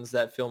are the ones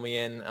that fill me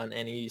in on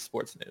any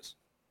sports news.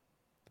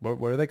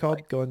 What are they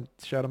called? Go and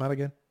shout them out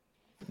again.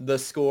 The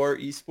Score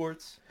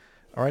Esports.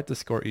 All right, the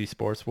Score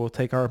Esports. We'll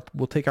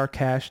take our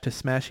cash to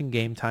Smashing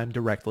Game Time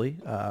directly.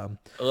 I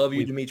love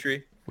you,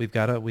 Dimitri. We've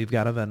got a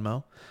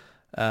Venmo.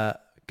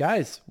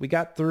 Guys, we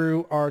got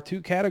through our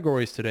 2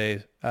 categories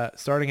today.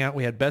 Starting out,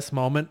 we had Best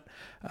Moment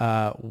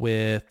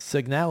with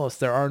Signalis,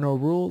 There Are No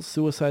Rules,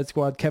 Suicide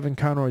Squad, Kevin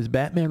Conroy's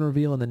Batman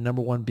reveal, and then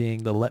number 1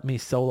 being the Let Me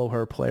Solo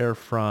Her player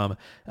from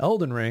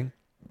Elden Ring.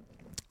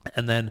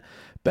 And then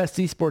Best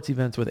Esports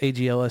events with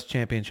AGLS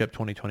Championship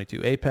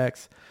 2022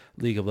 Apex,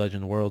 League of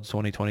Legends Worlds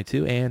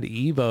 2022, and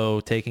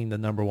Evo taking the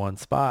number 1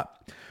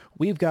 spot.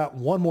 We've got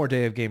one more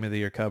day of Game of the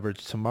Year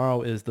coverage.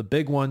 Tomorrow is the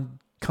big one.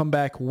 Come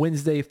back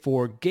Wednesday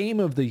for Game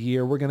of the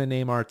Year. We're going to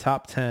name our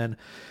top 10.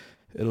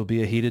 It'll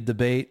be a heated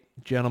debate.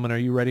 Gentlemen, are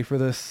you ready for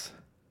this?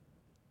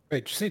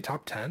 Wait, did you say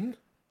top 10?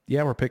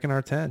 Yeah, we're picking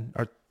our 10.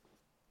 Our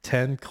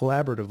 10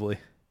 collaboratively.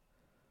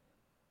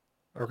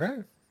 Okay,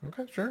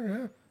 sure,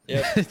 yeah.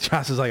 Yeah.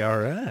 Josh is like, all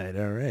right,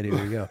 here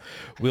we go.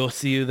 We'll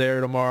see you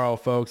there tomorrow,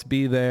 folks.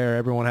 Be there.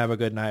 Everyone have a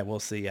good night.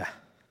 We'll see ya.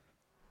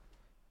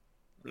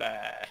 Blah.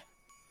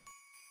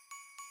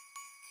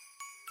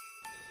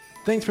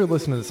 Thanks for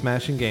listening to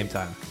Smashing Game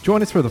Time.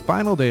 Join us for the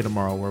final day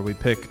tomorrow where we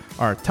pick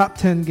our top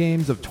 10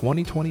 games of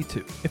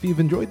 2022. If you've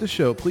enjoyed the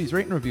show, please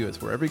rate and review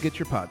us wherever you get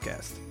your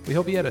podcast. We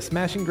hope you had a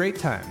smashing great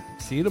time.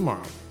 See you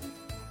tomorrow.